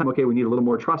ahead of time. Okay, we need a little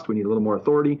more trust. We need a little more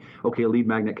authority. Okay, a lead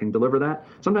magnet can deliver that.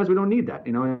 Sometimes we don't need that.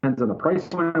 It depends on the price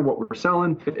point, what we're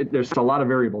selling. There's a lot of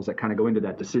variables that kind of go into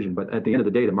that decision. But at the end of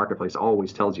the day, the marketplace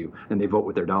always tells you, and they vote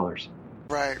with their dollars.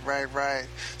 Right.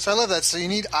 So I love that. So you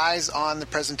need eyes on the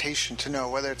presentation to know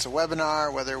whether it's a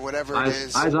webinar, whatever it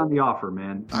is. Eyes on the offer,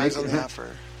 man. Eyes on the offer.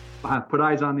 Put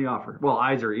eyes on the offer. Well,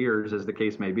 eyes or ears, as the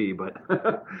case may be, but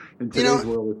in today's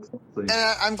world, and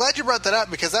I'm glad you brought that up,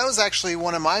 because that was actually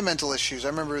one of my mental issues. I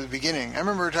remember at the beginning. I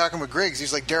remember talking with Griggs.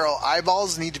 He's like, Daryl,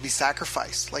 eyeballs need to be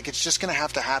sacrificed. Like, it's just going to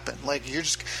have to happen. Like, you're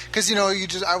just, because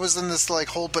I was in this like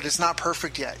whole, but it's not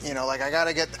perfect yet. Like I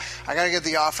gotta get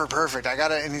the offer perfect.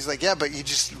 And he's like, yeah, but you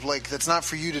just that's not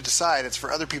for you to decide. It's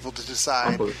for other people to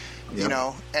decide.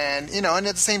 Yep. And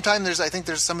at the same time, I think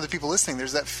there's some of the people listening,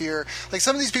 there's that fear, like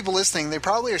some of these people listening, they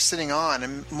probably are sitting on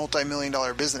a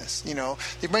multi-million-dollar business.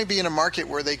 They might be in a market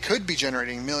where they could be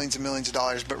generating millions and millions of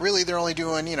dollars, but really they're only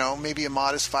doing, maybe a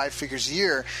modest 5 figures a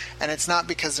year. And it's not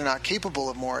because they're not capable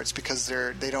of more. It's because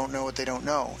they don't know what they don't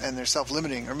know, and they're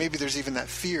self-limiting. Or maybe there's even that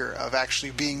fear of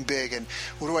actually being big. And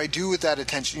what do I do with that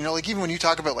attention? Like even when you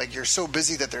talk about like, you're so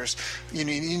busy that there's, you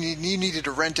needed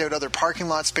to rent out other parking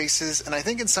lot spaces. And I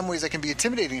think in some ways that can be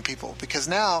intimidating to people, because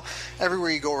now everywhere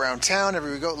you go around town,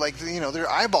 everywhere you go, there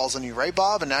are eyeballs on you, right,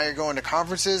 Bob? And now you're going to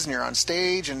conferences and you're on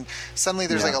stage, and suddenly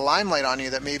there's like a limelight on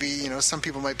you that maybe some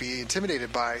people might be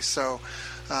intimidated by. So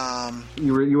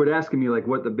you were asking me like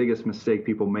what the biggest mistake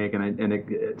people make, and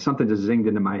it something just zinged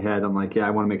into my head. I'm like, I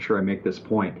want to make sure I make this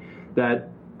point, that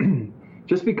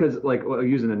just because, like, I'll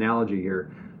use an analogy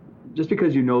here, just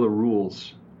because you know the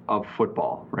rules of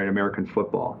football, right, American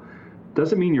football,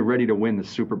 doesn't mean you're ready to win the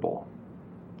Super Bowl,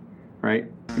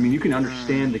 right? I mean, you can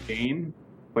understand the game,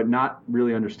 but not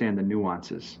really understand the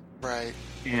nuances. Right.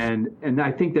 And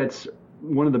I think that's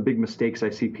one of the big mistakes I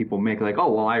see people make. Like,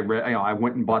 oh, well, I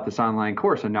went and bought this online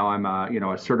course, and now I'm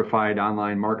a certified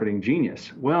online marketing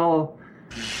genius. Well,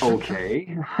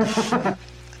 okay.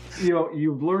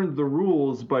 You've learned the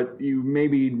rules, but you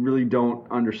maybe really don't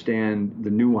understand the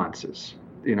nuances.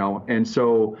 And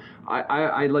so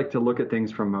I like to look at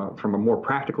things from a more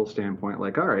practical standpoint,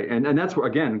 like, all right, and that's where,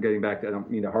 again, getting back to, I don't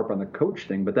mean to harp on the coach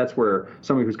thing, but that's where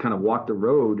somebody who's kind of walked the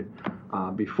road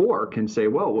before can say,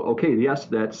 well, okay, yes,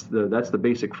 that's the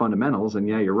basic fundamentals, and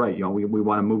yeah, you're right, we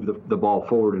want to move the ball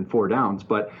forward in 4 downs,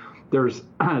 but there's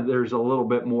a little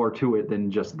bit more to it than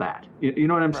just that. You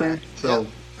know what I'm saying? So.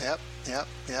 Yep.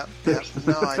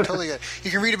 No, I totally get it.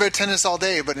 You can read about tennis all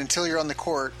day, but until you're on the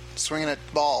court swinging at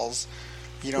balls,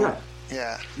 you don't.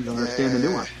 Yeah. You don't understand the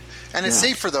nuance. And it's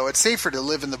safer, though. It's safer to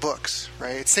live in the books,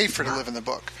 right? It's safer to live in the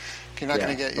book. You're not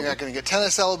going to get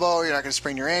tennis elbow. You're not going to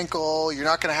sprain your ankle. You're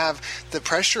not going to have the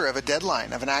pressure of a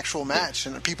deadline of an actual match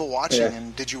and people watching. Yeah.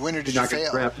 And did you win or did you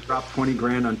fail? You're not going to drop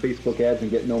 $20,000 on Facebook ads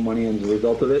and get no money as a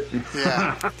result of it.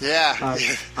 Yeah.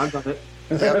 I've done it.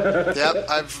 Yep.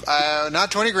 I've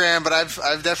not $20,000, but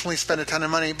I've definitely spent a ton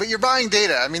of money. But you're buying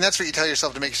data. I mean, that's what you tell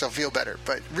yourself to make yourself feel better.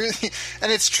 But really,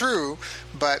 and it's true.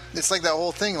 But it's like that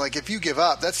whole thing. Like if you give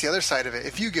up, that's the other side of it.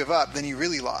 If you give up, then you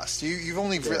really lost. You've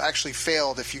only actually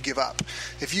failed if you give up.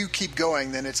 If you keep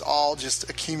going, then it's all just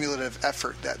a cumulative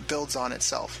effort that builds on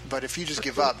itself. But if you just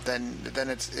give up, then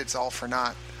it's all for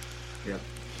naught. Yeah,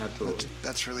 absolutely.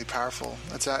 That's really powerful.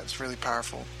 That's really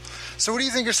powerful. So what do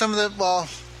you think are some of the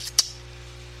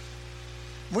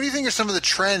what do you think are some of the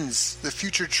trends, the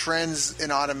future trends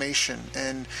in automation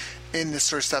and in this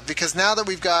sort of stuff? Because now that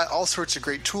we've got all sorts of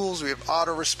great tools, we have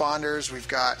autoresponders, we've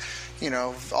got,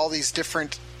 all these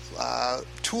different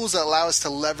tools that allow us to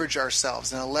leverage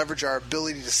ourselves and leverage our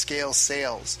ability to scale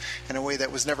sales in a way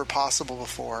that was never possible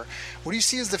before. What do you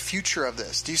see as the future of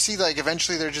this? Do you see like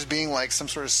eventually there just being like some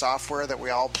sort of software that we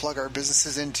all plug our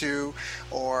businesses into,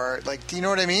 or like, do you know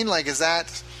what I mean? Like, is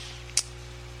that...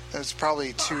 That's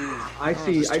probably too... I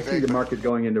see the market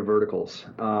going into verticals.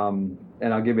 And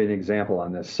I'll give you an example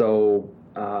on this. So,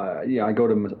 I go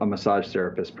to a massage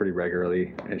therapist pretty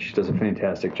regularly, and she does a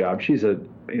fantastic job. She's a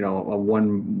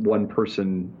one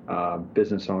person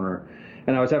business owner.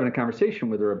 And I was having a conversation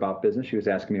with her about business. She was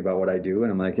asking me about what I do,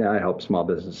 and I'm like, I help small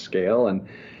business scale.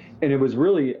 And it was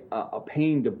really a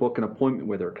pain to book an appointment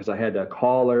with her because I had to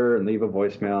call her and leave a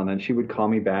voicemail, and then she would call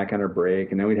me back on her break,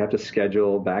 and then we'd have to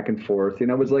schedule back and forth. It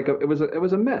was like it was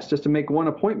a mess just to make one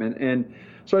appointment. And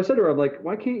so I said to her, I'm like,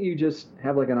 why can't you just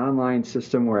have like an online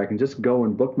system where I can just go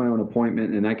and book my own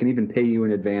appointment, and I can even pay you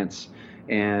in advance,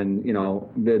 and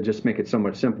just make it so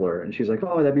much simpler? And she's like,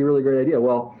 oh, that'd be a really great idea.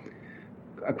 Well,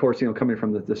 of course, coming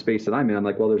from the space that I'm in, I'm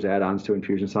like, well, there's add-ons to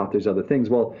Infusionsoft, there's other things.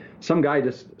 Well, some guy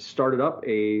just started up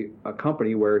a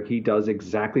company where he does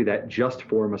exactly that just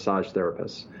for massage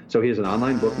therapists. So he has an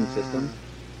online booking system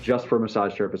just for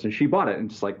massage therapists, and she bought it,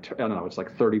 and it's like, I don't know, it's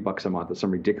like $30 a month. It's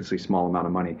some ridiculously small amount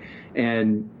of money.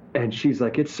 And she's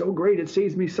like, it's so great. It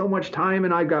saves me so much time,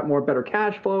 and I've got better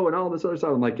cash flow and all this other stuff.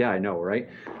 I'm like, yeah, I know, right?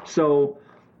 So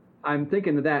I'm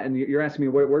thinking of that, and you're asking me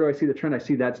where do I see the trend? I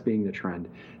see that's being the trend.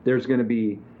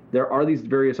 There are these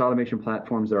various automation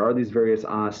platforms, there are these various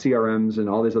CRMs and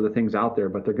all these other things out there,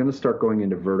 but they're going to start going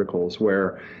into verticals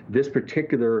where this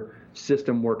particular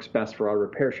system works best for our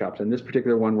repair shops, and this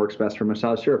particular one works best for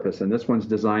massage therapists, and this one's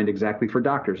designed exactly for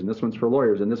doctors, and this one's for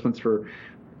lawyers, and this one's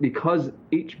because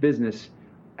each business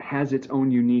has its own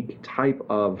unique type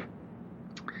of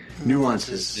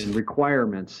nuances and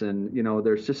requirements, and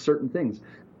there's just certain things.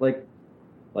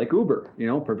 Like Uber,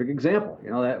 perfect example.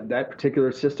 That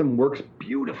particular system works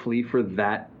beautifully for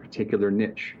that particular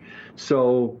niche.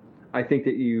 So I think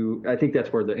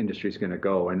that's where the industry is going to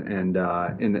go, and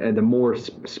the more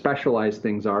specialized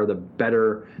things are, the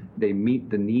better they meet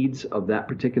the needs of that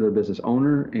particular business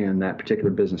owner and that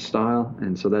particular business style.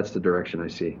 And so that's the direction I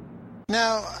see.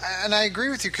 Now, and I agree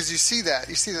with you because you see that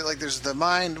like there's the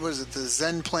Mind, the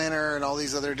Zen Planner and all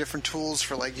these other different tools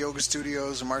for like yoga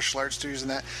studios and martial arts studios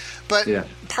and that. But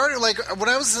part of like when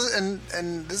I was, and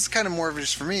this is kind of more of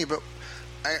just for me, but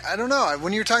I don't know.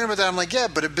 When you're talking about that, I'm like, yeah,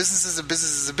 but a business is a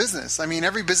business is a business. I mean,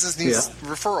 every business needs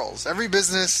referrals. Every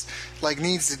business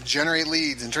needs to generate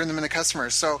leads and turn them into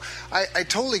customers. So I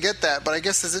totally get that. But I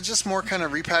guess is it just more kind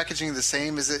of repackaging the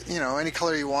same? Is it any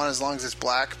color you want as long as it's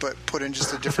black, but put in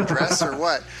just a different dress or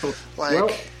what?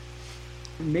 Well,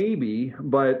 maybe,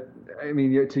 but I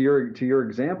mean, to your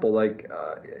example,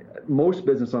 most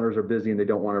business owners are busy and they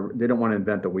don't want to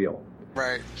invent the wheel.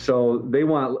 Right. So they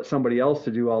want somebody else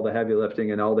to do all the heavy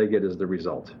lifting, and all they get is the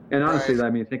result. And honestly, right. I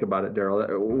mean, think about it,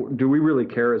 Daryl. Do we really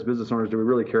care as business owners? Do we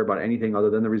really care about anything other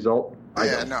than the result?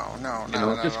 No, not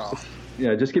at all.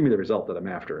 Just give me the result that I'm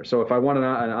after. So if I want an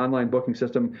online booking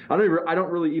system, I don't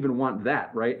really even want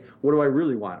that, right? What do I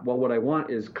really want? Well, what I want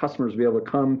is customers to be able to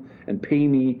come and pay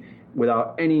me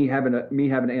without me having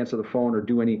to answer the phone or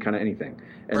do any kind of anything.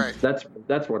 And right.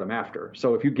 that's what I'm after.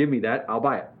 So if you give me that, I'll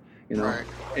buy it. Right.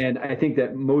 And I think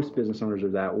that most business owners are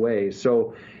that way.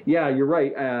 So, yeah, you're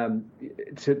right.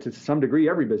 To some degree,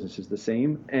 every business is the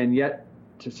same, and yet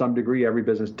to some degree, every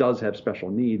business does have special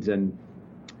needs. And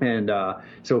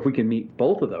so if we can meet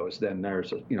both of those, then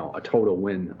there's a total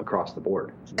win across the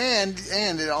board. And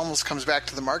it almost comes back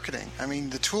to the marketing. I mean,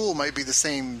 the tool might be the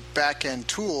same back end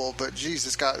tool, but geez,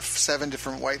 it's got 7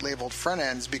 different white labeled front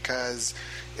ends because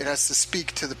it has to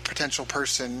speak to the potential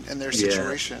person and their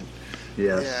situation.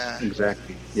 Yeah,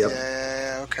 exactly. Yep.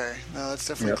 Yeah, okay. No, that's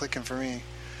definitely clicking for me.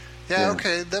 Yeah,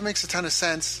 okay, that makes a ton of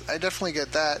sense. I definitely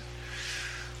get that.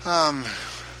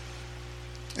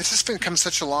 It's just come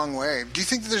such a long way. Do you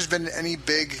think that there's been any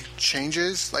big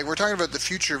changes? Like, we're talking about the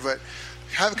future, but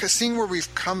seeing where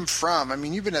we've come from, I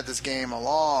mean, you've been at this game a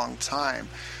long time.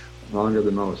 Longer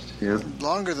than most, yeah.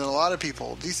 Longer than a lot of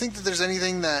people. Do you think that there's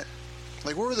anything that,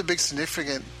 like, what were the big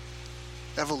significant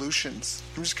evolutions?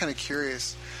 I'm just kind of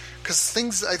curious. Because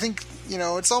things, I think,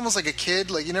 it's almost like a kid.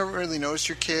 Like, you never really notice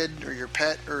your kid or your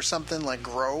pet or something, like,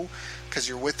 grow because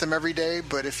you're with them every day.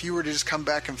 But if you were to just come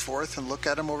back and forth and look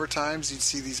at them over times, you'd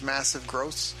see these massive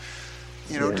growths.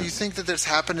 Do you think that that's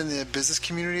happened in the business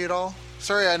community at all?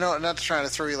 Sorry, I know I'm not trying to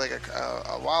throw you like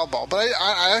a wild ball, but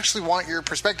I actually want your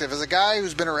perspective as a guy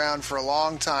who's been around for a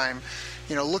long time.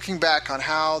 Looking back on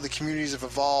how the communities have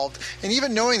evolved, and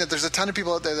even knowing that there's a ton of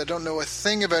people out there that don't know a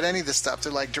thing about any of this stuff.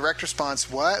 They're like, direct response,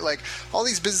 what? Like, all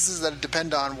these businesses that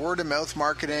depend on word-of-mouth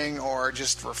marketing or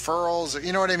just referrals, or,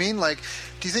 you know what I mean? Like,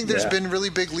 do you think there's been really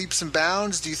big leaps and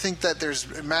bounds? Do you think that there's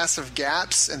massive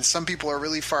gaps, and some people are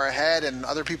really far ahead and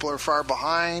other people are far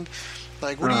behind?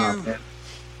 Like, what do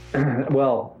you...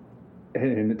 Well...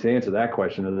 And to answer that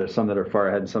question, there's some that are far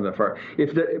ahead and some that are far.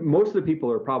 Most of the people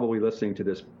who are probably listening to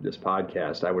this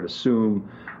podcast, I would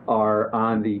assume, are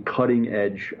on the cutting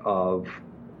edge of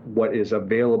what is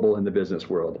available in the business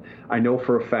world. I know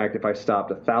for a fact if I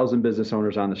stopped 1,000 business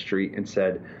owners on the street and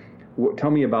said,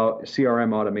 tell me about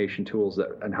CRM automation tools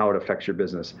and how it affects your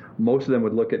business, most of them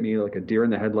would look at me like a deer in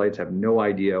the headlights, have no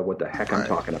idea what the heck I'm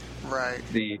talking about. Right.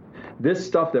 This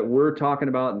stuff that we're talking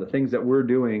about and the things that we're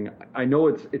doing, I know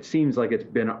it seems like it's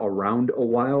been around a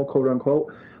while, quote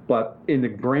unquote, but in the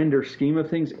grander scheme of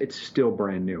things, it's still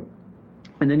brand new.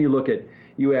 And then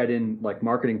you add in like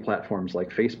marketing platforms like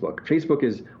Facebook. Facebook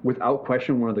is without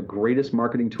question one of the greatest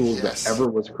marketing tools that ever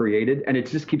was created, and it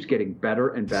just keeps getting better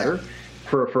and better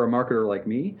for a marketer like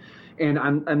me. And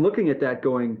I'm looking at that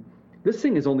going, this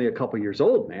thing is only a couple years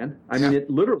old, man. I mean,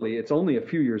 it's only a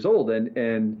few years old.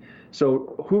 And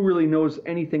so who really knows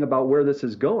anything about where this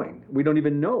is going? We don't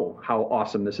even know how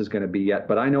awesome this is going to be yet,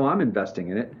 but I know I'm investing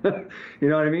in it. You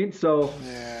know what I mean? So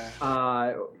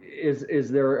are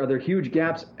there huge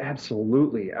gaps?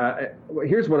 Absolutely.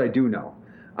 Here's what I do know.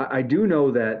 I do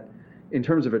know that in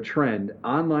terms of a trend,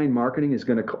 online marketing is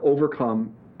going to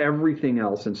overcome everything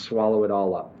else and swallow it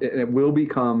all up. It will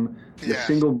become the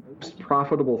single most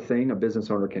profitable thing a business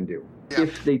owner can do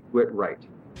if they do it right.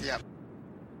 Yeah.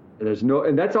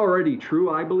 And that's already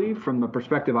true, I believe, from the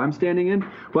perspective I'm standing in.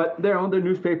 But the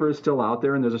newspaper is still out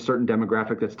there, and there's a certain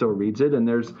demographic that still reads it, and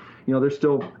there's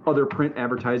still other print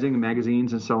advertising and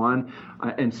magazines and so on,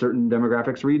 and certain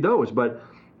demographics read those. But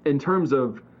in terms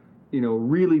of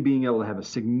really being able to have a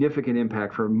significant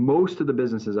impact for most of the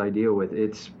businesses I deal with,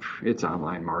 it's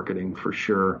online marketing for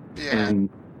sure. Yeah. And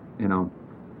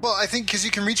Well, I think because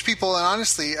you can reach people, and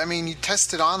honestly, I mean, you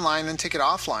test it online and take it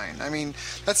offline. I mean,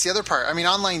 that's the other part. I mean,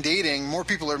 online dating, more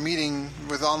people are meeting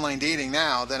with online dating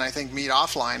now than I think meet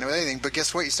offline or anything. But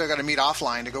guess what? You still got to meet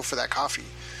offline to go for that coffee.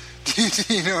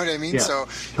 You know what I mean? Yeah, so,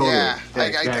 totally.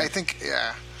 I think,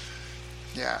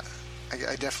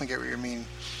 I definitely get where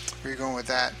you're going with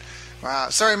that. Wow.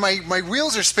 Sorry, my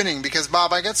wheels are spinning because,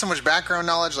 Bob, I got so much background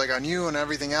knowledge like on you and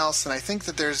everything else, and I think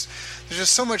that there's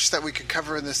just so much that we could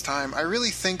cover in this time. I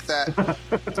really think that...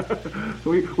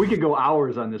 we could go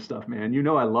hours on this stuff, man.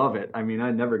 I love it. I mean, I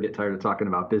never get tired of talking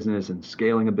about business and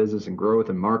scaling a business and growth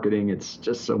and marketing. It's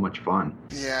just so much fun.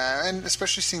 Yeah, and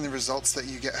especially seeing the results that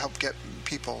you help get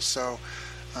people. So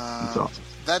that's awesome.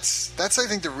 That's I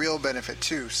think the real benefit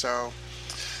too. So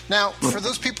now, for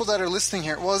those people that are listening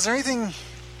here, well, is there anything...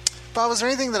 Bob, was there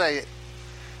anything that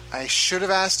I should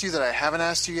have asked you that I haven't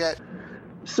asked you yet?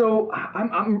 So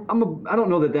I don't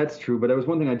know that that's true, but there was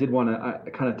one thing I did want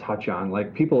to kind of touch on.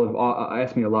 Like, people have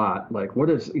asked me a lot, like, what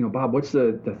is, Bob, what's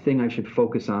the thing I should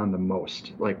focus on the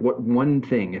most? Like, what one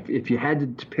thing, if you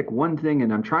had to pick one thing,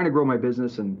 and I'm trying to grow my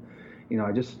business, and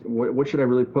what should I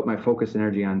really put my focus and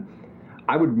energy on?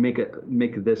 I would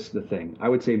make this the thing. I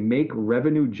would say make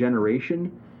revenue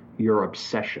generation your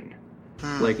obsession.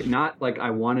 Like, not like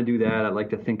I want to do that, I like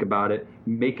to think about it.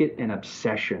 Make it an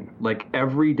obsession. Like,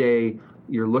 every day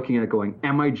you're looking at it going,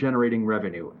 am I generating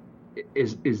revenue?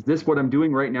 Is this what I'm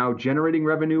doing right now, generating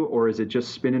revenue, or is it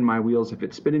just spinning my wheels? If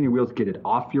it's spinning your wheels, get it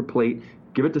off your plate.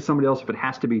 Give it to somebody else if it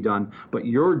has to be done. But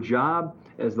your job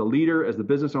as the leader, as the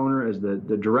business owner, as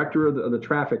the director of the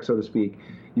traffic, so to speak,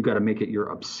 you've got to make it your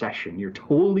obsession. You're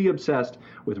totally obsessed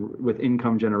with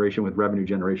income generation, with revenue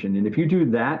generation. And if you do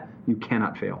that, you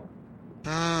cannot fail.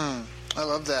 I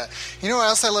love that. You know what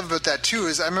else I love about that too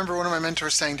is I remember one of my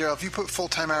mentors saying, Daryl, if you put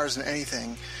full-time hours in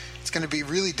anything, it's going to be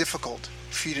really difficult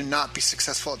for you to not be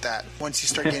successful at that once you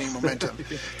start gaining momentum.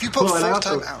 If you put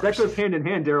full-time hours. That goes hand in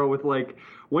hand, Daryl, with like,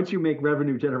 once you make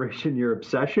revenue generation your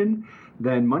obsession,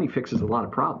 then money fixes a lot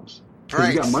of problems.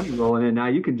 Right. You got money rolling in now.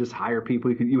 You can just hire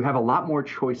people. You have a lot more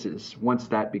choices once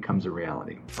that becomes a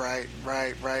reality. Right.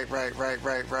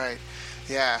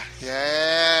 Yeah.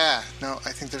 No,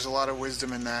 I think there's a lot of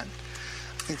wisdom in that.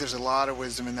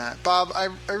 Bob, I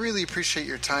really appreciate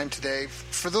your time today.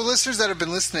 For the listeners that have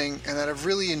been listening and that have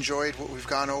really enjoyed what we've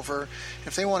gone over,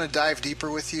 if they want to dive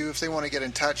deeper with you, if they want to get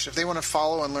in touch, if they want to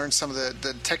follow and learn some of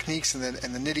the techniques and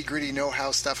the nitty-gritty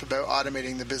know-how stuff about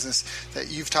automating the business that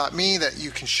you've taught me, that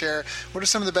you can share, what are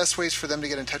some of the best ways for them to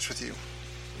get in touch with you?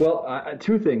 Well,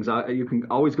 two things. You can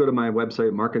always go to my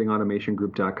website,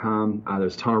 marketingautomationgroup.com.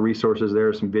 There's a ton of resources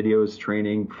there, some videos,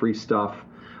 training, free stuff.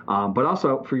 But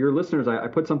also for your listeners, I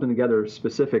put something together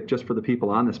specific just for the people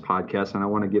on this podcast, and I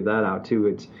want to give that out too.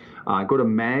 It's go to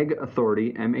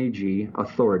MAGauthority,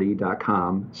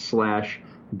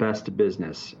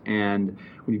 MAGauthority.com/bestbusiness. And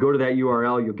when you go to that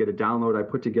URL, you'll get a download. I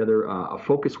put together a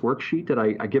focus worksheet that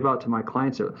I give out to my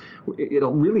clients.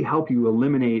 It'll really help you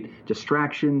eliminate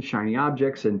distractions, shiny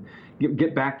objects, and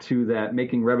get back to that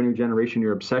making revenue generation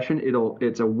your obsession.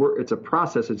 It's a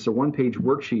process. It's a one-page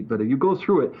worksheet, but if you go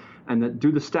through it and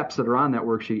do the steps that are on that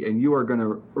worksheet, and you are going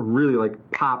to really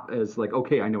like pop as like,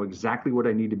 okay, I know exactly what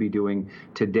I need to be doing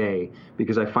today,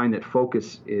 because I find that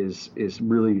focus is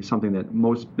really something that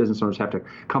most business owners have to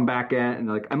come back at, and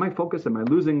like, am I focused? Am I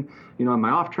losing? Am I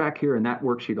off track here? And that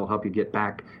worksheet will help you get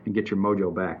back and get your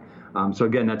mojo back. So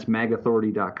again, that's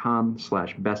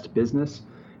magauthority.com/bestbusiness.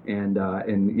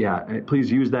 And yeah,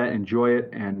 please use that, enjoy it,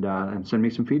 and send me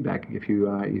some feedback if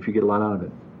you get a lot out of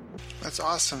it. That's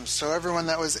awesome. So everyone,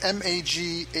 that was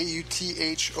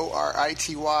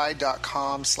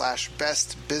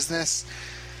magauthority.com/bestbusiness.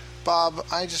 Bob,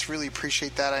 I just really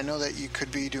appreciate that. I know that you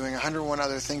could be doing 101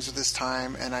 other things with this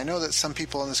time, and I know that some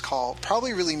people on this call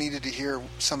probably really needed to hear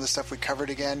some of the stuff we covered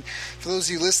again. For those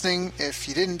of you listening, if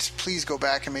you didn't, please go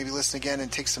back and maybe listen again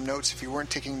and take some notes if you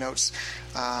weren't taking notes,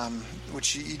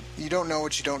 which you don't know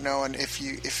what you don't know. And if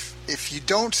you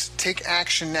don't take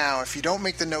action now, if you don't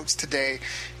make the notes today,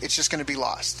 it's just going to be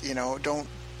lost. Don't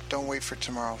wait for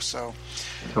tomorrow. So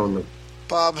totally.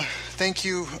 Bob, thank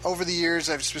you. Over the years,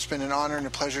 it's just been an honor and a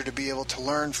pleasure to be able to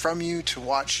learn from you, to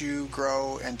watch you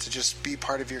grow, and to just be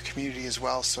part of your community as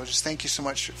well. So just thank you so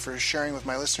much for sharing with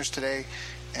my listeners today,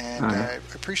 and I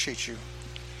appreciate you.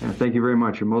 Yeah, thank you very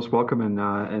much. You're most welcome, and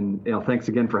thanks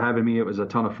again for having me. It was a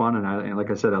ton of fun, and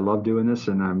like I said, I love doing this,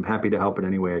 and I'm happy to help in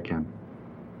any way I can.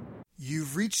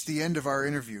 You've reached the end of our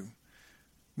interview.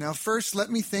 Now, first, let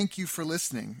me thank you for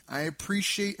listening. I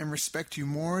appreciate and respect you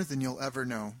more than you'll ever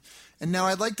know. And now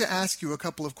I'd like to ask you a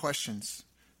couple of questions.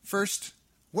 First,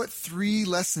 what 3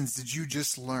 lessons did you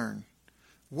just learn?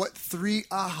 What 3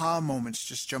 aha moments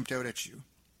just jumped out at you?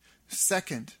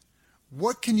 Second,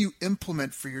 what can you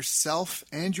implement for yourself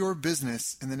and your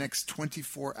business in the next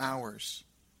 24 hours?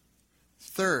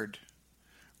 Third,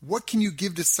 what can you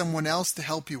give to someone else to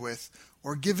help you with,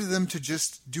 or give to them to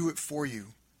just do it for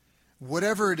you?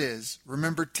 Whatever it is,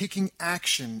 remember, taking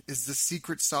action is the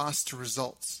secret sauce to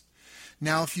results.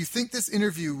 Now, if you think this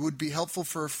interview would be helpful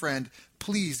for a friend,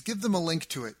 please give them a link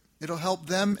to it. It'll help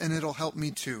them and it'll help me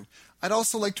too. I'd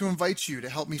also like to invite you to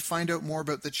help me find out more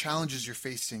about the challenges you're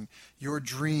facing, your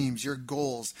dreams, your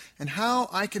goals, and how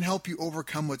I can help you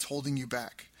overcome what's holding you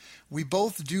back. We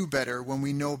both do better when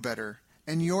we know better,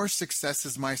 and your success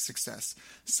is my success.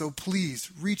 So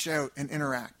please reach out and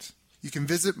interact. You can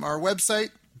visit our website,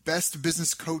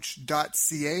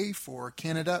 bestbusinesscoach.ca for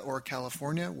Canada or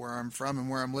California, where I'm from and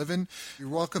where I'm living. You're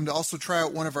welcome to also try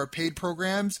out one of our paid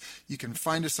programs. You can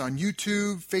find us on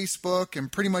YouTube, Facebook,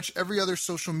 and pretty much every other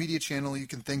social media channel you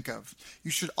can think of. You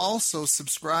should also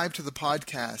subscribe to the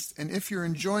podcast, and if you're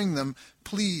enjoying them,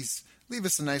 please leave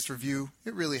us a nice review.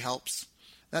 It really helps.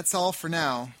 That's all for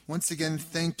now. Once again,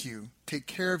 thank you. Take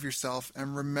care of yourself,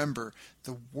 and remember,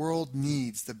 the world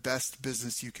needs the best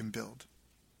business you can build.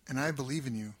 And I believe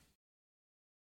in you.